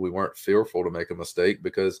scared to, we weren't fearful to make a mistake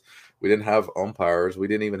because we didn't have umpires. We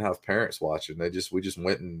didn't even have parents watching. We just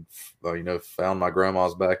went and, found my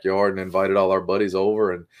grandma's backyard and invited all our buddies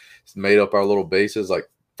over and made up our little bases. Like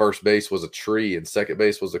first base was a tree and second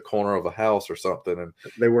base was the corner of a house or something. And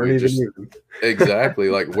they weren't even exactly.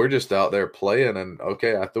 Like we're just out there playing, and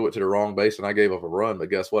okay, I threw it to the wrong base and I gave up a run, but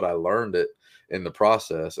guess what? I learned it in the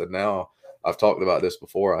process. And now I've talked about this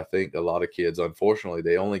before. I think a lot of kids, unfortunately,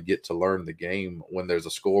 they only get to learn the game when there's a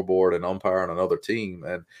scoreboard, an umpire, and another team,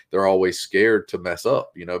 and they're always scared to mess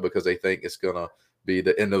up, because they think it's going to be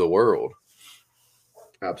the end of the world.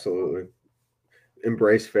 Absolutely.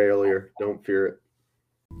 Embrace failure. Don't fear it.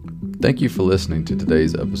 Thank you for listening to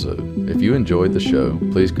today's episode. If you enjoyed the show,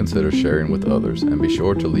 please consider sharing with others and be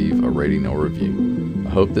sure to leave a rating or review. I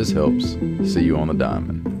hope this helps. See you on the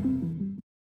diamond.